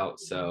backed out,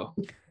 so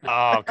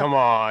Oh, come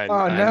on. Oh,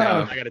 I no.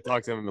 know. I got to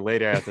talk to him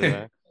later after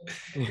that.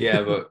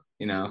 Yeah, but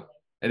I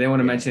didn't want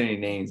to Yeah. mention any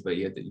names, but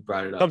you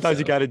brought it up. Sometimes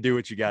you so. got to do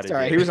what you got to It's all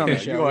right. do. He was on the You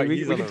show. are- We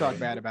he's can on the talk road.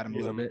 bad about him a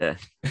He's little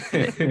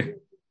on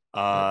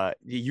bit.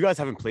 You guys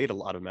haven't played a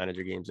lot of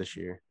manager games this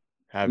year,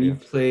 have We you?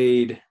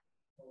 played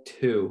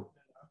 2.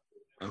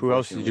 Who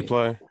else did you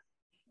play?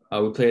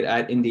 We played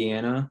at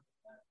Indiana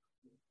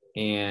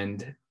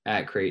and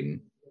at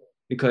Creighton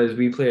because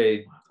we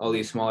played all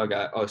these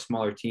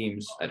smaller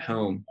teams at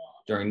home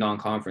during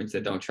non-conference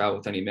that don't travel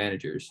with any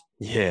managers.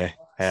 Yeah.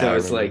 So I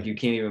it's remember. like you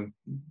can't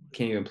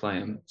even play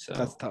them. So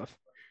That's tough.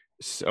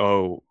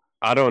 So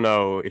I don't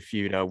know if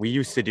you know, we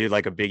used to do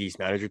like a Big East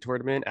manager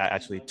tournament at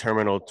actually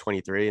Terminal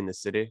 23 in the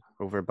city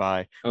over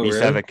by, Oh, we used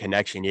to have really? a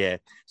connection. Yeah.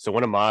 So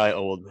one of my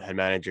old head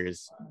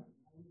managers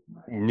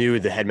knew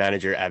the head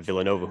manager at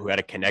Villanova who had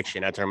a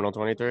connection at Terminal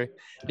 23.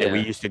 And we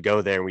Yeah. used to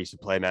go there and we used to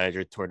play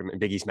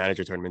Big East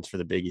manager tournaments for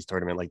the Big East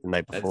tournament like the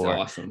night That's before.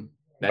 awesome.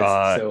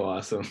 That's so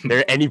awesome.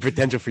 There any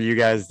potential for you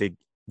guys to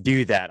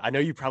do that? I know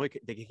you probably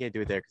they can't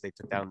do it there because they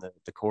took down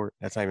the court.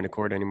 That's not even a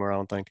court anymore, I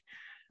don't think.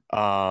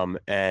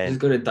 And Just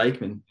go to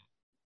Dykeman.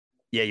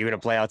 yeah, you're gonna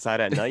play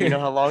outside at night. You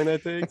know how long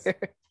that takes?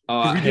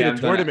 Oh, We did a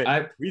I've done it.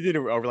 tournament. We did it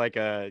over like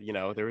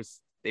there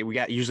was we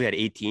got usually had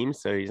 8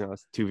 teams, so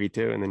it's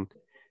 2v2 and then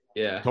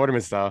Yeah.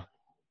 tournament style.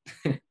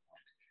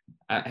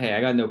 I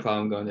got no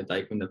problem going to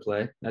Dykeman to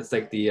play. That's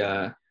like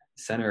the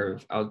center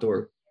of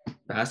outdoor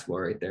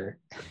basketball right there.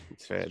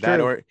 It's fair. It's That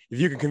true. or if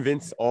you can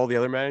convince all the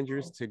other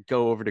managers to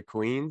go over to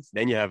Queens,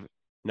 then you have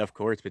enough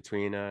courts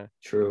between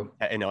True.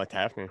 at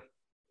Taffner.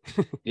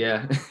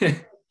 Yeah.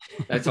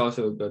 That's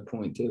also a good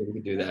point too. We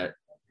could do that.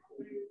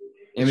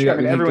 And Sure, I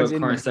we mean, could go everyone's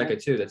in there.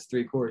 Carnesecca too. That's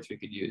 3 courts we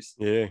could use.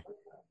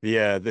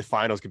 Yeah. The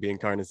finals could be in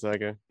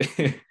Carnesecca.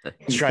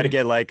 Try to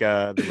get like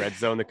the red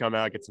zone to come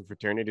out, get some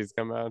fraternities to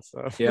come out and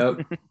stuff.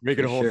 Yep. Make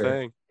it For a whole sure.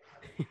 thing.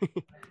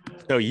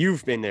 So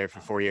you've been there for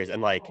 4 years,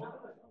 and like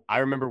I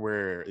remember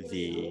where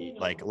the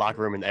like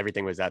locker room and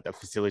everything was at. The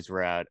facilities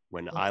were at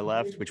when I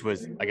left, which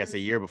was I guess a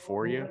year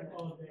before you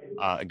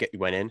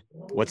went in.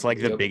 What's like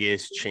the Yep.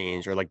 biggest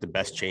change or like the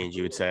best change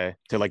you would say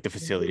to like the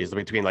facilities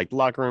between like the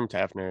locker room,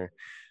 Taffner,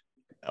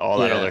 all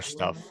that Yeah. other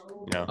stuff?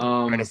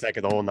 Kind of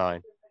second the whole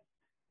 9.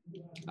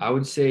 I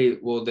would say,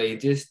 well, they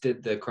just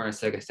did the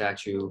Carnesecca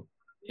statue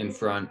in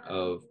front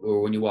of,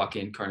 or when you walk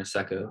in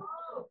Carnesecca.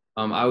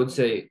 I would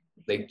say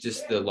like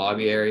just the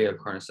lobby area of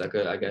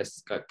Carnesecca, I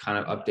guess, got kind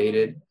of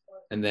updated,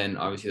 and then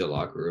obviously the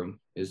locker room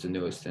is the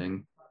newest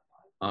thing.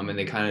 And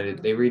they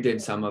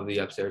redid some of the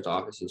upstairs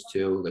offices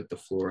too, like the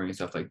flooring and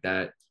stuff like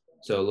that.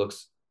 So it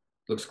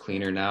looks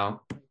cleaner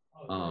now.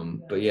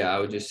 But yeah, I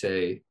would just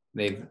say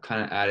they've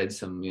kind of added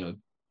some,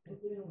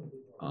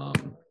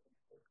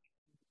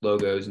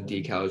 logos and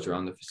decals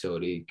around the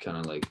facility, kind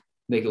of like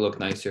make it look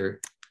nicer.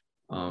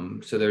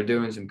 So they're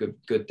doing some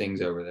good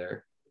things over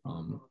there.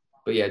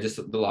 But yeah, just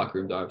the locker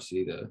room's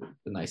obviously the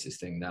nicest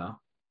thing now.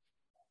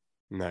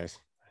 Nice.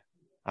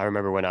 I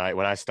remember when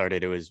I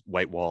started, it was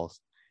white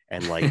walls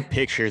and like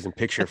pictures and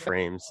picture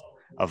frames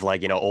of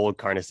like old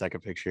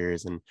Carnesecca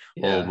pictures and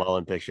old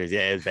Mullen pictures.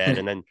 Yeah, it was bad.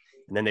 And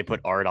then they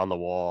put art on the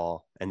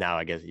wall, and now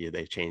I guess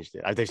they've changed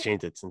it. They've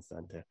changed it since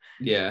then too.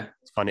 Yeah,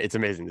 it's funny. It's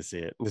amazing to see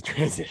it, the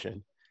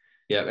transition.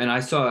 Yeah, and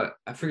I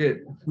forget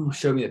who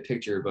showed me the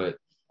picture, but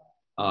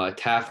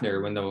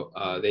Taffner, when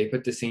they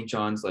put the St.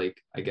 John's,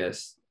 like, I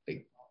guess,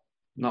 like,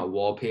 not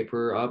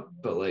wallpaper up,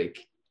 but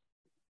like,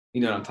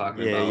 you know what I'm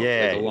talking about,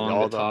 like along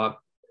all the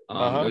top. It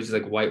was just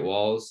like white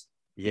walls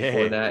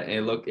before that, and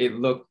it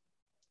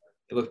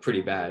looked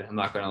pretty bad. I'm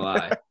not gonna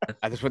lie.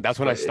 That's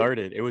when I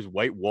started. It was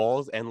white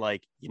walls and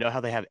like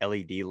how they have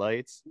LED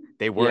lights.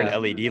 They weren't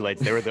LED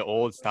lights. They were the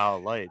old style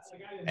lights.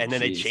 And then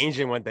they changed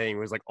it one thing. It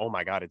was like, oh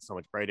my god, it's so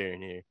much brighter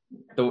in here.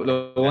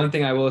 The one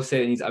thing I will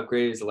say that needs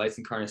upgraded is the lights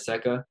in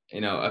Carnesecca.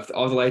 If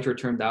all the lights were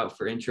turned out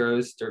for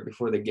intros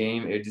before the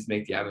game, it would just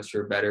make the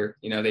atmosphere better.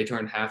 They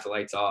turned half the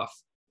lights off,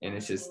 and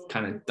it's just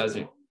kind of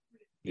doesn't.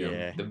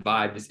 The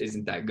vibe just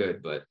isn't that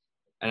good.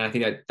 And I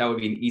think that would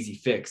be an easy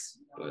fix.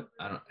 But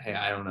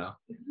I don't know.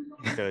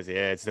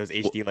 It's those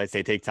HD lights.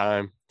 They take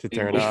time to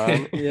turn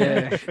on.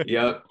 Yeah.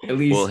 Yep. At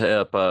least we'll hit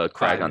up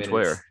Craig on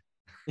Twitter.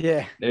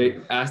 Yeah. They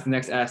ask the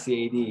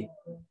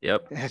AD.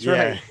 Yep. That's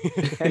right.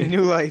 And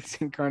new lights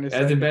in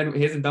Carnesecca.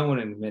 He hasn't done one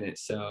in a minute,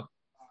 so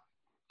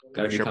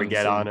gotta be sure we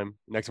get on him.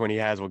 Next one he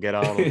has, we'll get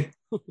on him.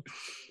 All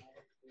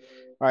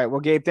right.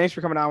 Well, Gabe, thanks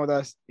for coming on with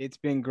us. It's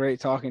been great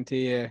talking to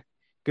you.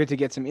 Good to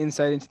get some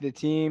insight into the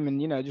team, and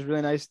just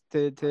really nice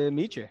to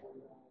meet you.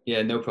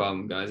 Yeah, no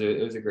problem, guys.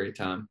 It was a great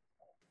time.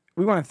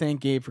 We want to thank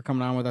Gabe for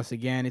coming on with us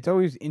again. It's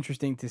always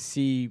interesting to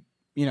see,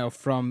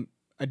 from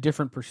a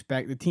different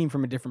perspective, the team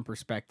from a different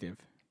perspective.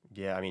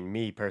 Yeah, I mean,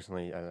 me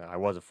personally, I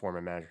was a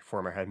former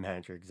head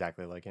manager,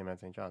 exactly like him at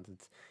St. John's.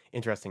 It's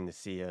interesting to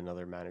see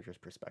another manager's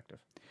perspective.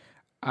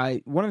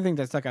 One of the things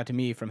that stuck out to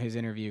me from his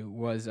interview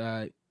was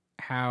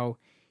how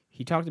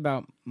he talked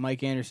about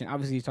Mike Anderson.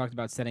 Obviously, he talked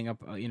about setting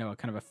up, a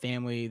kind of a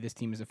family. This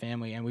team is a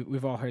family, and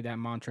we've all heard that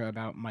mantra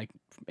about Mike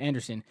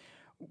Anderson.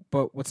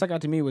 But what stuck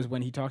out to me was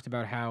when he talked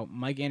about how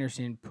Mike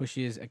Anderson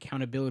pushes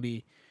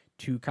accountability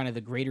to kind of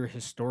the greater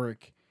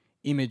historic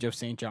image of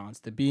St. John's,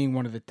 to being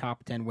one of the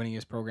top 10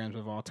 winningest programs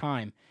of all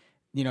time.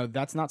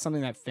 That's not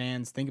something that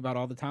fans think about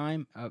all the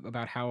time,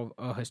 about how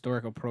a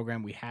historical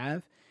program we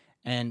have.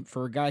 And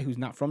for a guy who's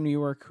not from New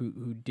York,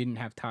 who didn't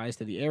have ties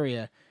to the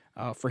area,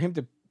 for him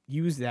to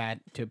use that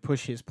to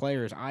push his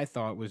players, I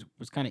thought was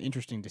kind of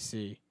interesting to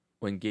see.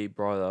 When Gabe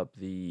brought up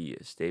the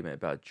statement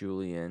about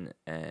Julian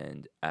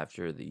and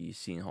after the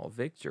Seton Hall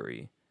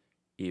victory,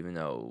 even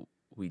though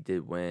we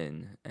did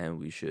win and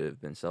we should have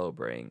been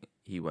celebrating,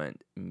 he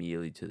went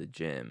immediately to the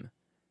gym,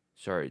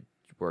 started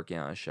working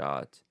on a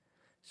shot.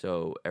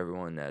 So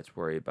everyone that's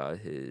worried about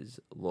his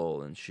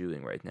lull in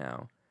shooting right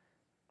now,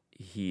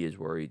 he is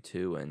worried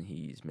too, and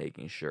he's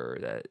making sure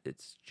that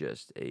it's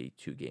just a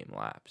 2-game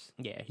lapse.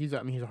 Yeah, he's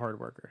a hard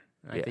worker.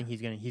 I think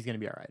he's gonna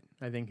be all right.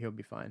 I think he'll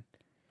be fine.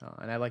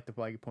 And I like the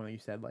point that you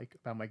said, like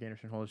about Mike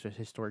Anderson holds just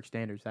historic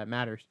standards. That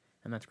matters,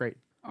 and that's great.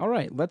 All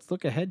right, let's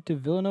look ahead to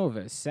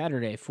Villanova.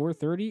 Saturday,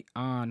 4:30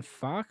 on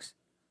Fox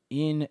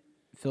in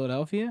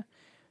Philadelphia.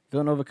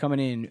 Villanova coming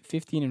in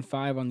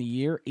 15-5 on the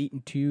year,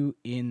 8-2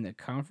 in the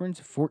conference,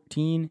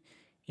 14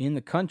 in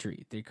the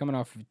country. They're coming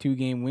off of a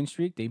 2-game win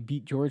streak. They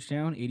beat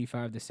Georgetown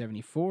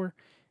 85-74.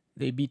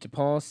 They beat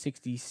DePaul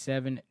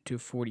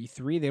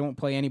 67-43. They won't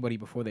play anybody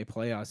before they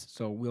play us,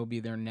 so we'll be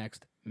their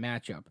next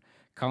matchup.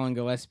 Colin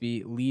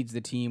Gillespie leads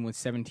the team with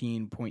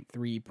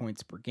 17.3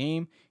 points per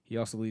game. He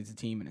also leads the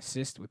team in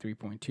assists with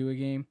 3.2 a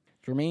game.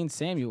 Jermaine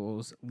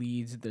Samuels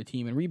leads the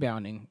team in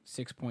rebounding,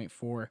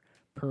 6.4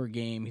 per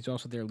game. He's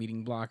also their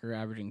leading blocker,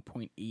 averaging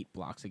 0.8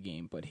 blocks a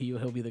game, but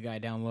he'll be the guy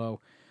down low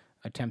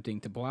attempting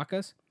to block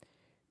us.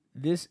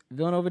 This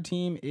Villanova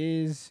team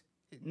is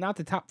not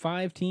the top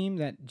 5 team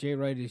that Jay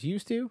Wright is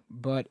used to,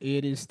 but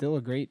it is still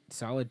a great,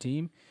 solid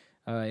team.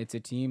 It's a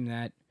team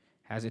that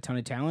has a ton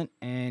of talent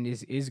and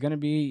is going to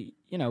be,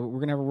 we're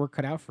going to have a work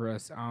cut out for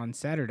us on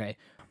Saturday.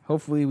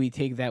 Hopefully we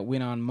take that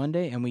win on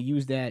Monday and we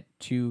use that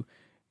to,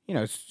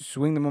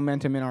 swing the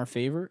momentum in our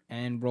favor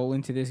and roll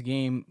into this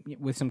game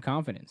with some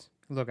confidence.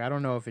 Look, I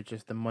don't know if it's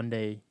just the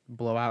Monday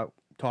blowout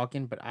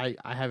talking, but I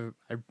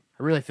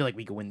really feel like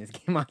we could win this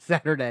game on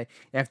Saturday.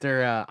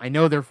 After I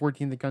know they're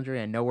 14th in the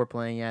country, I know we're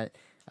playing at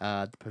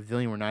the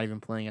Pavilion. We're not even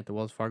playing at the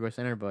Wells Fargo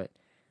Center, but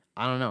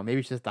I don't know. Maybe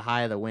it's just the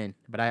high of the win.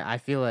 But I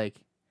feel like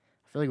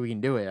we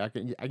can do it. I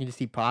can just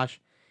see Posh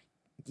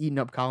eating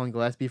up Colin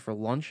Gillespie for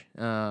lunch,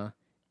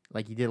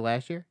 like he did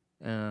last year.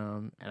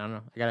 And I don't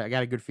know. I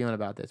got a good feeling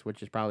about this,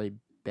 which is probably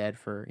bad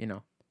for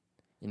in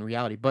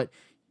reality, but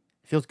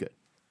it feels good.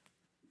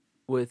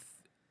 With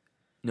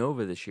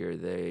Nova this year,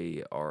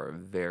 they are a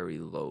very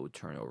low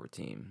turnover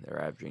team.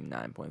 They're averaging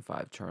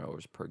 9.5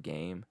 turnovers per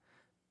game,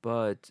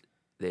 but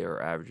they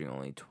are averaging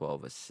only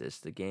 12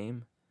 assists a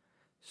game.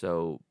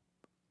 So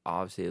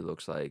obviously it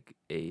looks like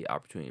a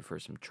opportunity for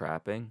some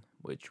trapping,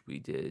 which we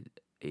did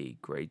a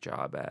great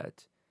job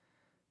at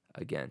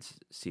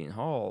against Seton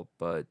Hall,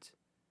 but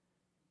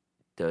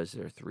does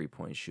their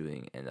 3-point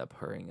shooting end up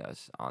hurting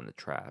us on the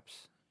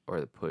traps or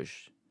the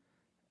push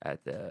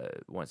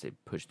once they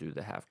push through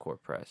the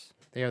half-court press?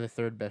 They are the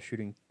third best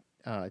shooting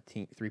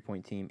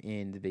 3-point team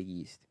in the Big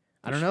East.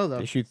 I don't know though.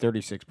 They shoot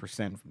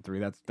 36% from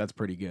 3. That's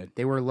pretty good.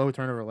 They were low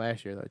turnover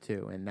last year though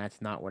too, and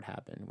that's not what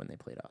happened when they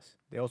played us.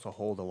 They also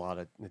hold a lot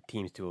of the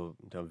teams to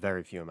a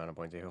very few amount of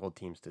points. They hold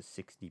teams to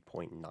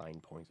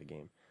 60.9 points a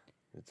game.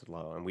 It's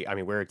low, and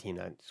we're a team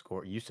that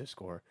used to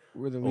score.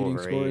 We're the leading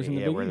over scorers 80. in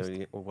the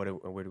Big East.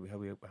 Where do we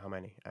how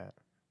many?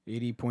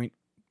 80.3.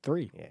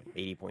 Yeah,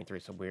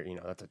 80.3. So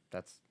we're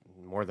that's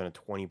more than a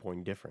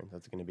 20-point difference.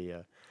 That's going to be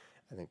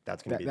I think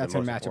that's going to be that's the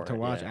a most matchup to important,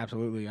 watch. yeah.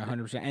 Absolutely,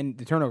 100%. And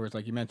the turnovers,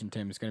 like you mentioned,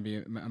 Tim, is going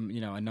to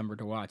be a number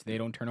to watch. They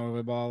don't turn over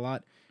the ball a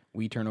lot.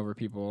 We turn over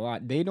people a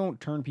lot. They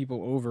don't turn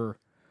people over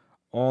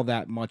all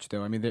that much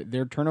though. I mean,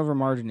 their turnover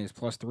margin is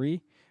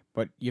 +3,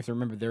 but you have to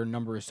remember their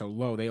number is so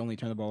low. They only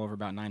turn the ball over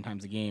about 9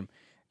 times a game,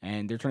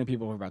 and they're turning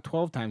people over about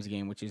 12 times a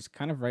game, which is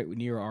kind of right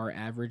near our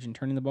average in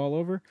turning the ball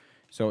over.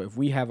 So if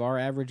we have our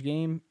average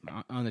game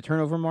on the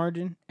turnover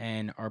margin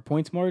and our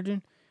points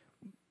margin,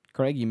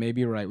 Craig, you may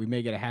be right. We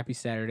may get a happy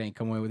Saturday and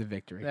come away with a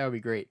victory. That would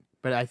be great.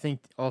 But I think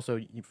also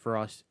for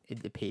us,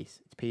 the pace.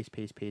 It's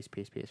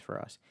pace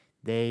for us.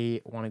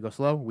 They want to go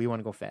slow. We want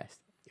to go fast.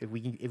 If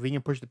we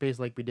can push the pace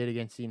like we did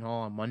against Seton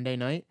Hall on Monday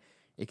night,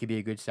 it could be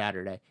a good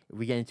Saturday. If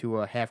we get into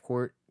a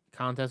half-court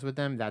contest with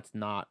them, that's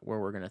not where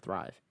we're going to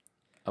thrive.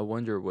 I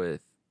wonder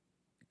with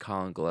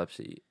Colin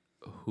Gillespie,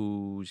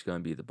 who's going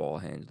to be the ball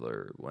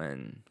handler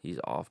when he's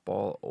off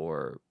ball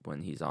or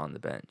when he's on the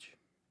bench.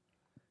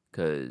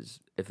 Because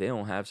if they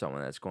don't have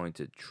someone that's going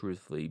to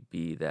truthfully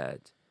be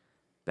that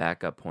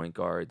backup point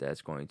guard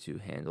that's going to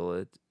handle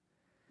it,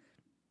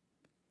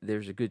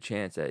 there's a good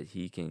chance that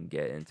he can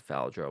get into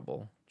foul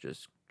trouble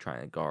just trying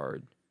to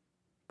guard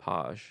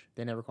Posh.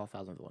 They never call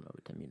fouls on Villanova,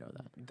 Tim. You know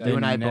that. They You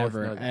and I both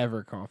never know that.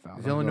 ever call fouls.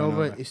 on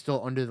Villanova is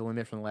still under the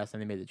limit from the last time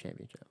they made the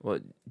championship. Well,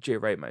 Jay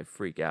Wright might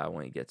freak out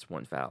when he gets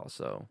one foul,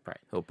 so Right.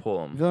 he'll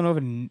pull him.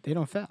 Villanova, they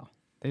don't foul.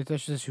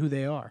 That's just who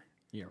they are.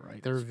 Yeah,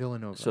 right. They're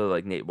Villanova. So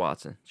like Nate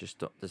Watson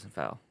just doesn't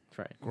foul. That's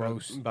right.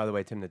 gross. By the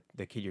way, Tim,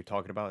 the kid you're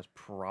talking about is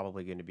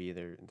probably going to be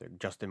their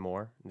Justin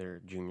Moore,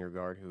 their junior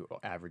guard, who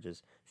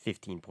averages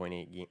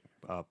 15.8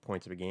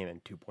 points of a game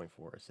and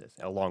 2.4 assists,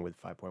 along with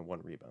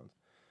 5.1 rebounds.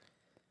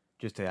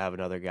 Just to have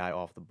another guy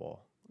off the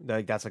ball.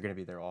 That's going to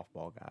be their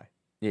off-ball guy.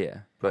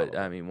 Yeah, but Probably.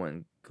 I mean,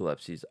 when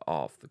Gillespie's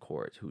off the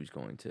court, who's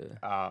going to?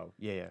 Oh,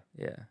 yeah.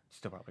 Yeah,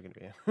 Still probably going to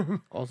be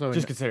him. Also,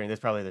 Just considering that's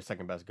probably their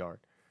second best guard.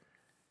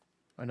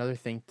 another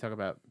thing to talk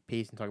about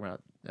pace and talk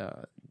about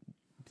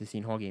the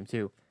Seton Hall game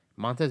too.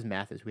 Montez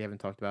Mathis, we haven't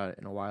talked about it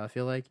in a while. I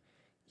feel like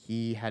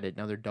he had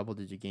another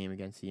double-digit game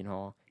against Seton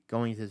Hall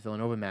going into his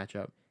Villanova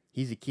matchup.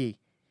 He's a key.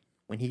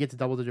 When he gets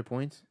double-digit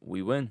points,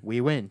 we win.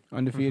 we win.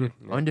 Undefeated.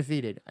 Yeah.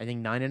 Undefeated. I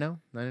think 9-0,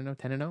 9-0,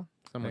 10-0,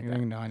 something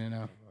like that.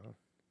 9-0.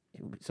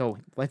 So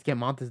let's get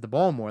Montez the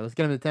ball more. Let's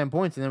get him to 10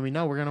 points, and then we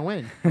know we're gonna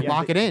win. Yeah,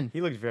 Lock it in. He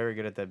looked very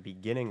good at the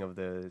beginning of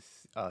the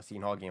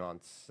Seton Hall game on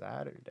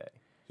Saturday.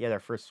 He had our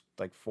first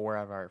 4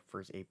 out of our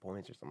first 8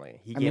 points or something.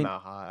 He came mean-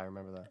 out hot. I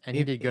remember that. And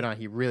he did good on.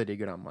 He really did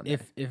good on Monday.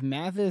 If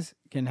Mathis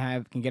can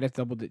get us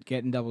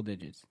get in double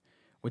digits,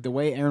 with the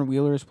way Aaron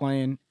Wheeler is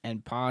playing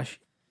and Posh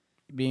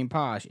being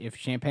Posh, if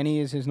Champagny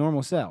is his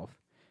normal self,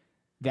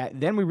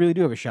 then we really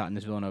do have a shot in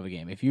this Villanova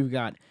game. If you've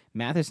got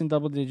Mathis in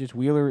double digits,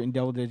 Wheeler in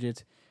double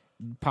digits,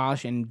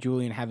 Posh and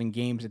Julian having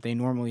games that they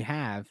normally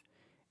have,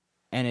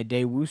 and a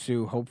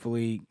Dewusu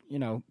hopefully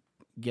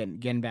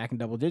getting back in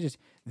double digits,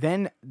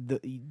 then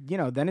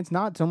then it's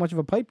not so much of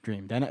a pipe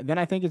dream. Then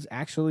I think it's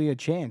actually a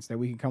chance that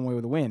we can come away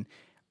with a win.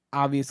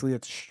 Obviously,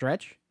 it's a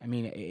stretch. I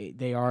mean,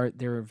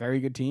 they're a very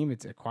good team.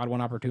 It's a quad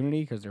one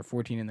opportunity because they're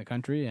 14 in the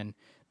country and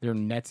their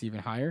net's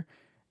even higher.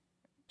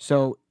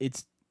 So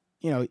it's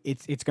going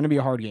to be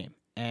a hard game,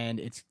 and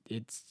it's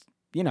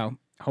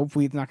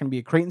hopefully it's not going to be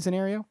a Creighton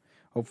scenario.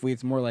 Hopefully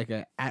it's more like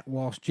a at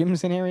Walsh Gym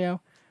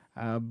scenario,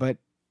 but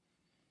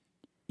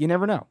you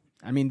never know.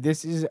 I mean,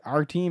 this is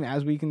our team,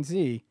 as we can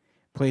see,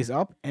 plays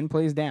up and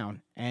plays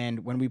down,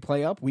 and when we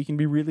play up, we can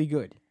be really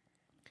good.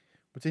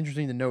 What's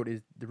interesting to note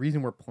is the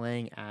reason we're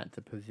playing at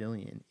the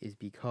Pavilion is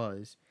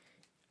because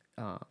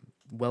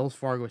Wells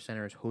Fargo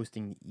Center is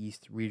hosting the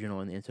East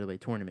Regional in the NCAA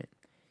tournament.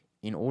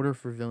 In order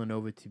for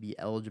Villanova to be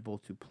eligible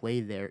to play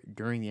there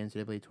during the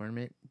NCAA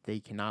tournament, they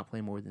cannot play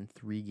more than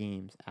 3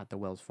 games at the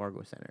Wells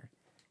Fargo Center.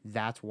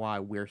 That's why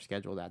we're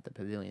scheduled at the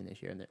Pavilion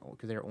this year,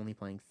 because they're only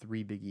playing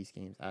 3 Big East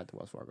games at the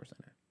Wells Fargo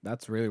Center.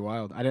 That's really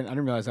wild. I didn't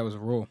realize that was a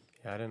rule.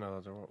 Yeah, I didn't know that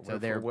was a rule. So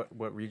they're-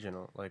 what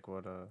regional?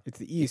 It's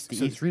the East. the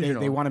so East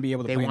Regional. They want to be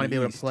able to. They play want to in be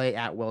the able to East. play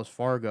at Wells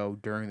Fargo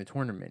during the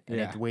tournament, and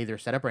Yeah. the way they're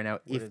set up right now,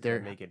 if if they're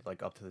make it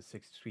up to the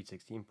Sweet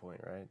 16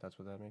 point, right? That's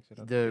what that makes it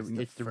up.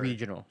 it's the first.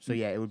 regional. So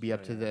yeah, it would be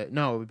up to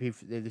yeah. it would be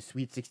the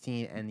Sweet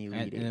 16 and the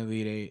Elite and 8.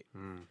 Elite Eight.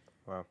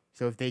 Wow.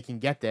 So if they can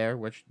get there,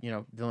 which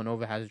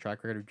Villanova has a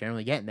track record of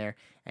generally getting there,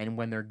 and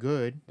when they're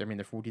good, they're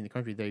 14th in the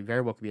country, they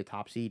very well could be a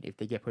top seed. If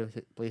they get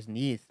placed in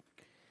the East,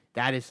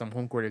 that is some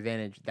home court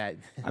advantage. That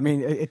I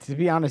mean, to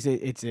be honest,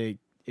 it's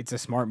a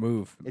smart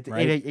move.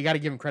 Right? you got to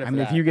give them credit. I for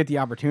mean, that. if you get the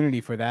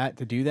opportunity for that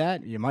to do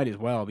that, you might as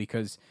well,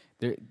 because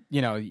there,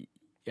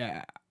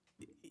 yeah,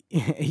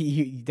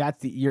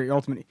 your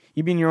ultimate.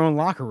 You'd be in your own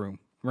locker room,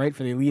 right,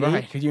 for the Elite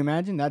Right. Eight. Could you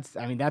imagine? That's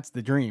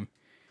the dream.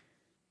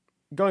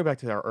 Going back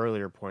to our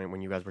earlier point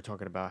when you guys were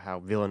talking about how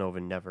Villanova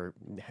never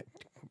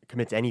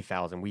commits any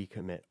fouls and we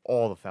commit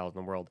all the fouls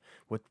in the world,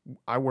 what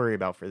I worry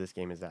about for this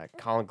game is that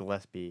Colin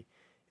Gillespie,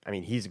 I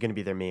mean, he's going to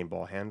be their main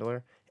ball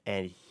handler,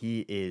 and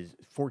he is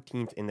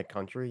 14th in the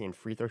country in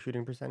free throw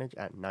shooting percentage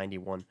at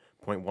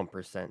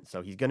 91.1%.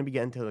 So he's going to be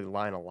getting to the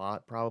line a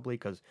lot probably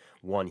because,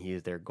 1, he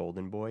is their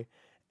golden boy,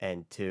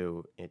 and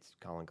 2, it's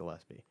Colin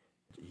Gillespie.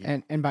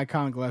 And by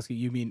Colin Gillespie,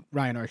 you mean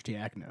Ryan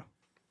Arcidiacono,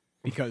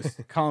 because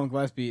Colin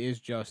Gillespie is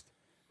just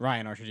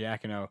Ryan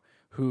Arcidiacono,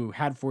 who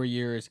had 4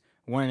 years,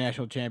 won a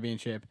national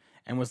championship,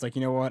 and was like,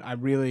 you know what, I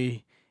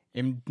really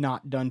am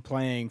not done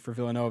playing for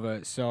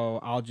Villanova, so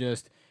I'll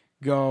just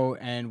go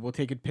and we'll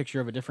take a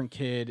picture of a different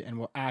kid and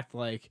we'll act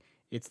like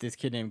it's this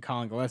kid named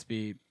Colin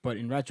Gillespie, but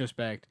in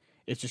retrospect,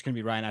 it's just going to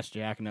be Ryan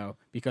Arcidiacono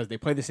because they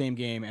play the same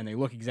game and they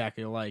look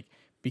exactly alike,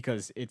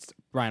 because it's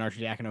Ryan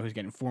Arcidiacono who's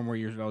getting 4 more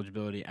years of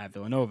eligibility at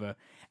Villanova.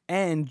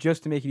 And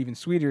just to make it even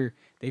sweeter,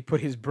 they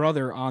put his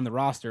brother on the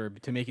roster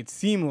to make it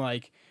seem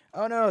like,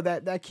 oh no,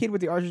 that kid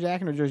with the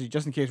Arcidiacono jersey,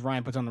 just in case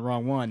Ryan puts on the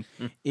wrong one,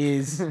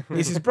 is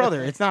his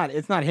brother. It's not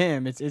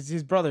him. It's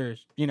his brother.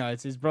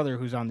 It's his brother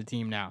who's on the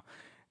team now.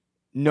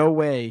 No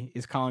way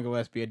is Colin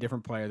Gillespie a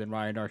different player than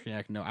Ryan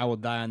Arcidiacono. I will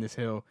die on this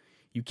hill.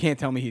 You can't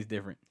tell me he's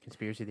different.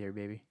 conspiracy theory,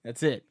 baby.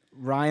 That's it.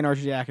 Ryan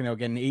Arcidiacono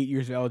getting 8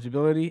 years of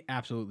eligibility,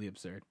 absolutely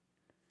absurd.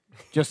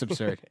 Just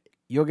absurd.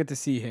 You'll get to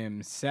see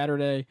him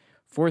Saturday,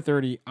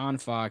 4:30 on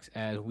Fox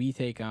as we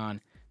take on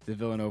the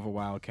Villanova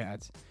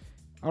Wildcats.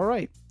 All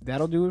right,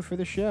 that'll do it for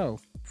the show.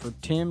 For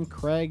Tim,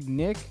 Craig,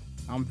 Nick,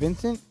 I'm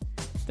Vincent.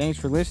 Thanks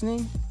for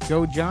listening.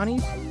 Go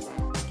Johnnies.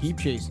 Keep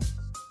chasing.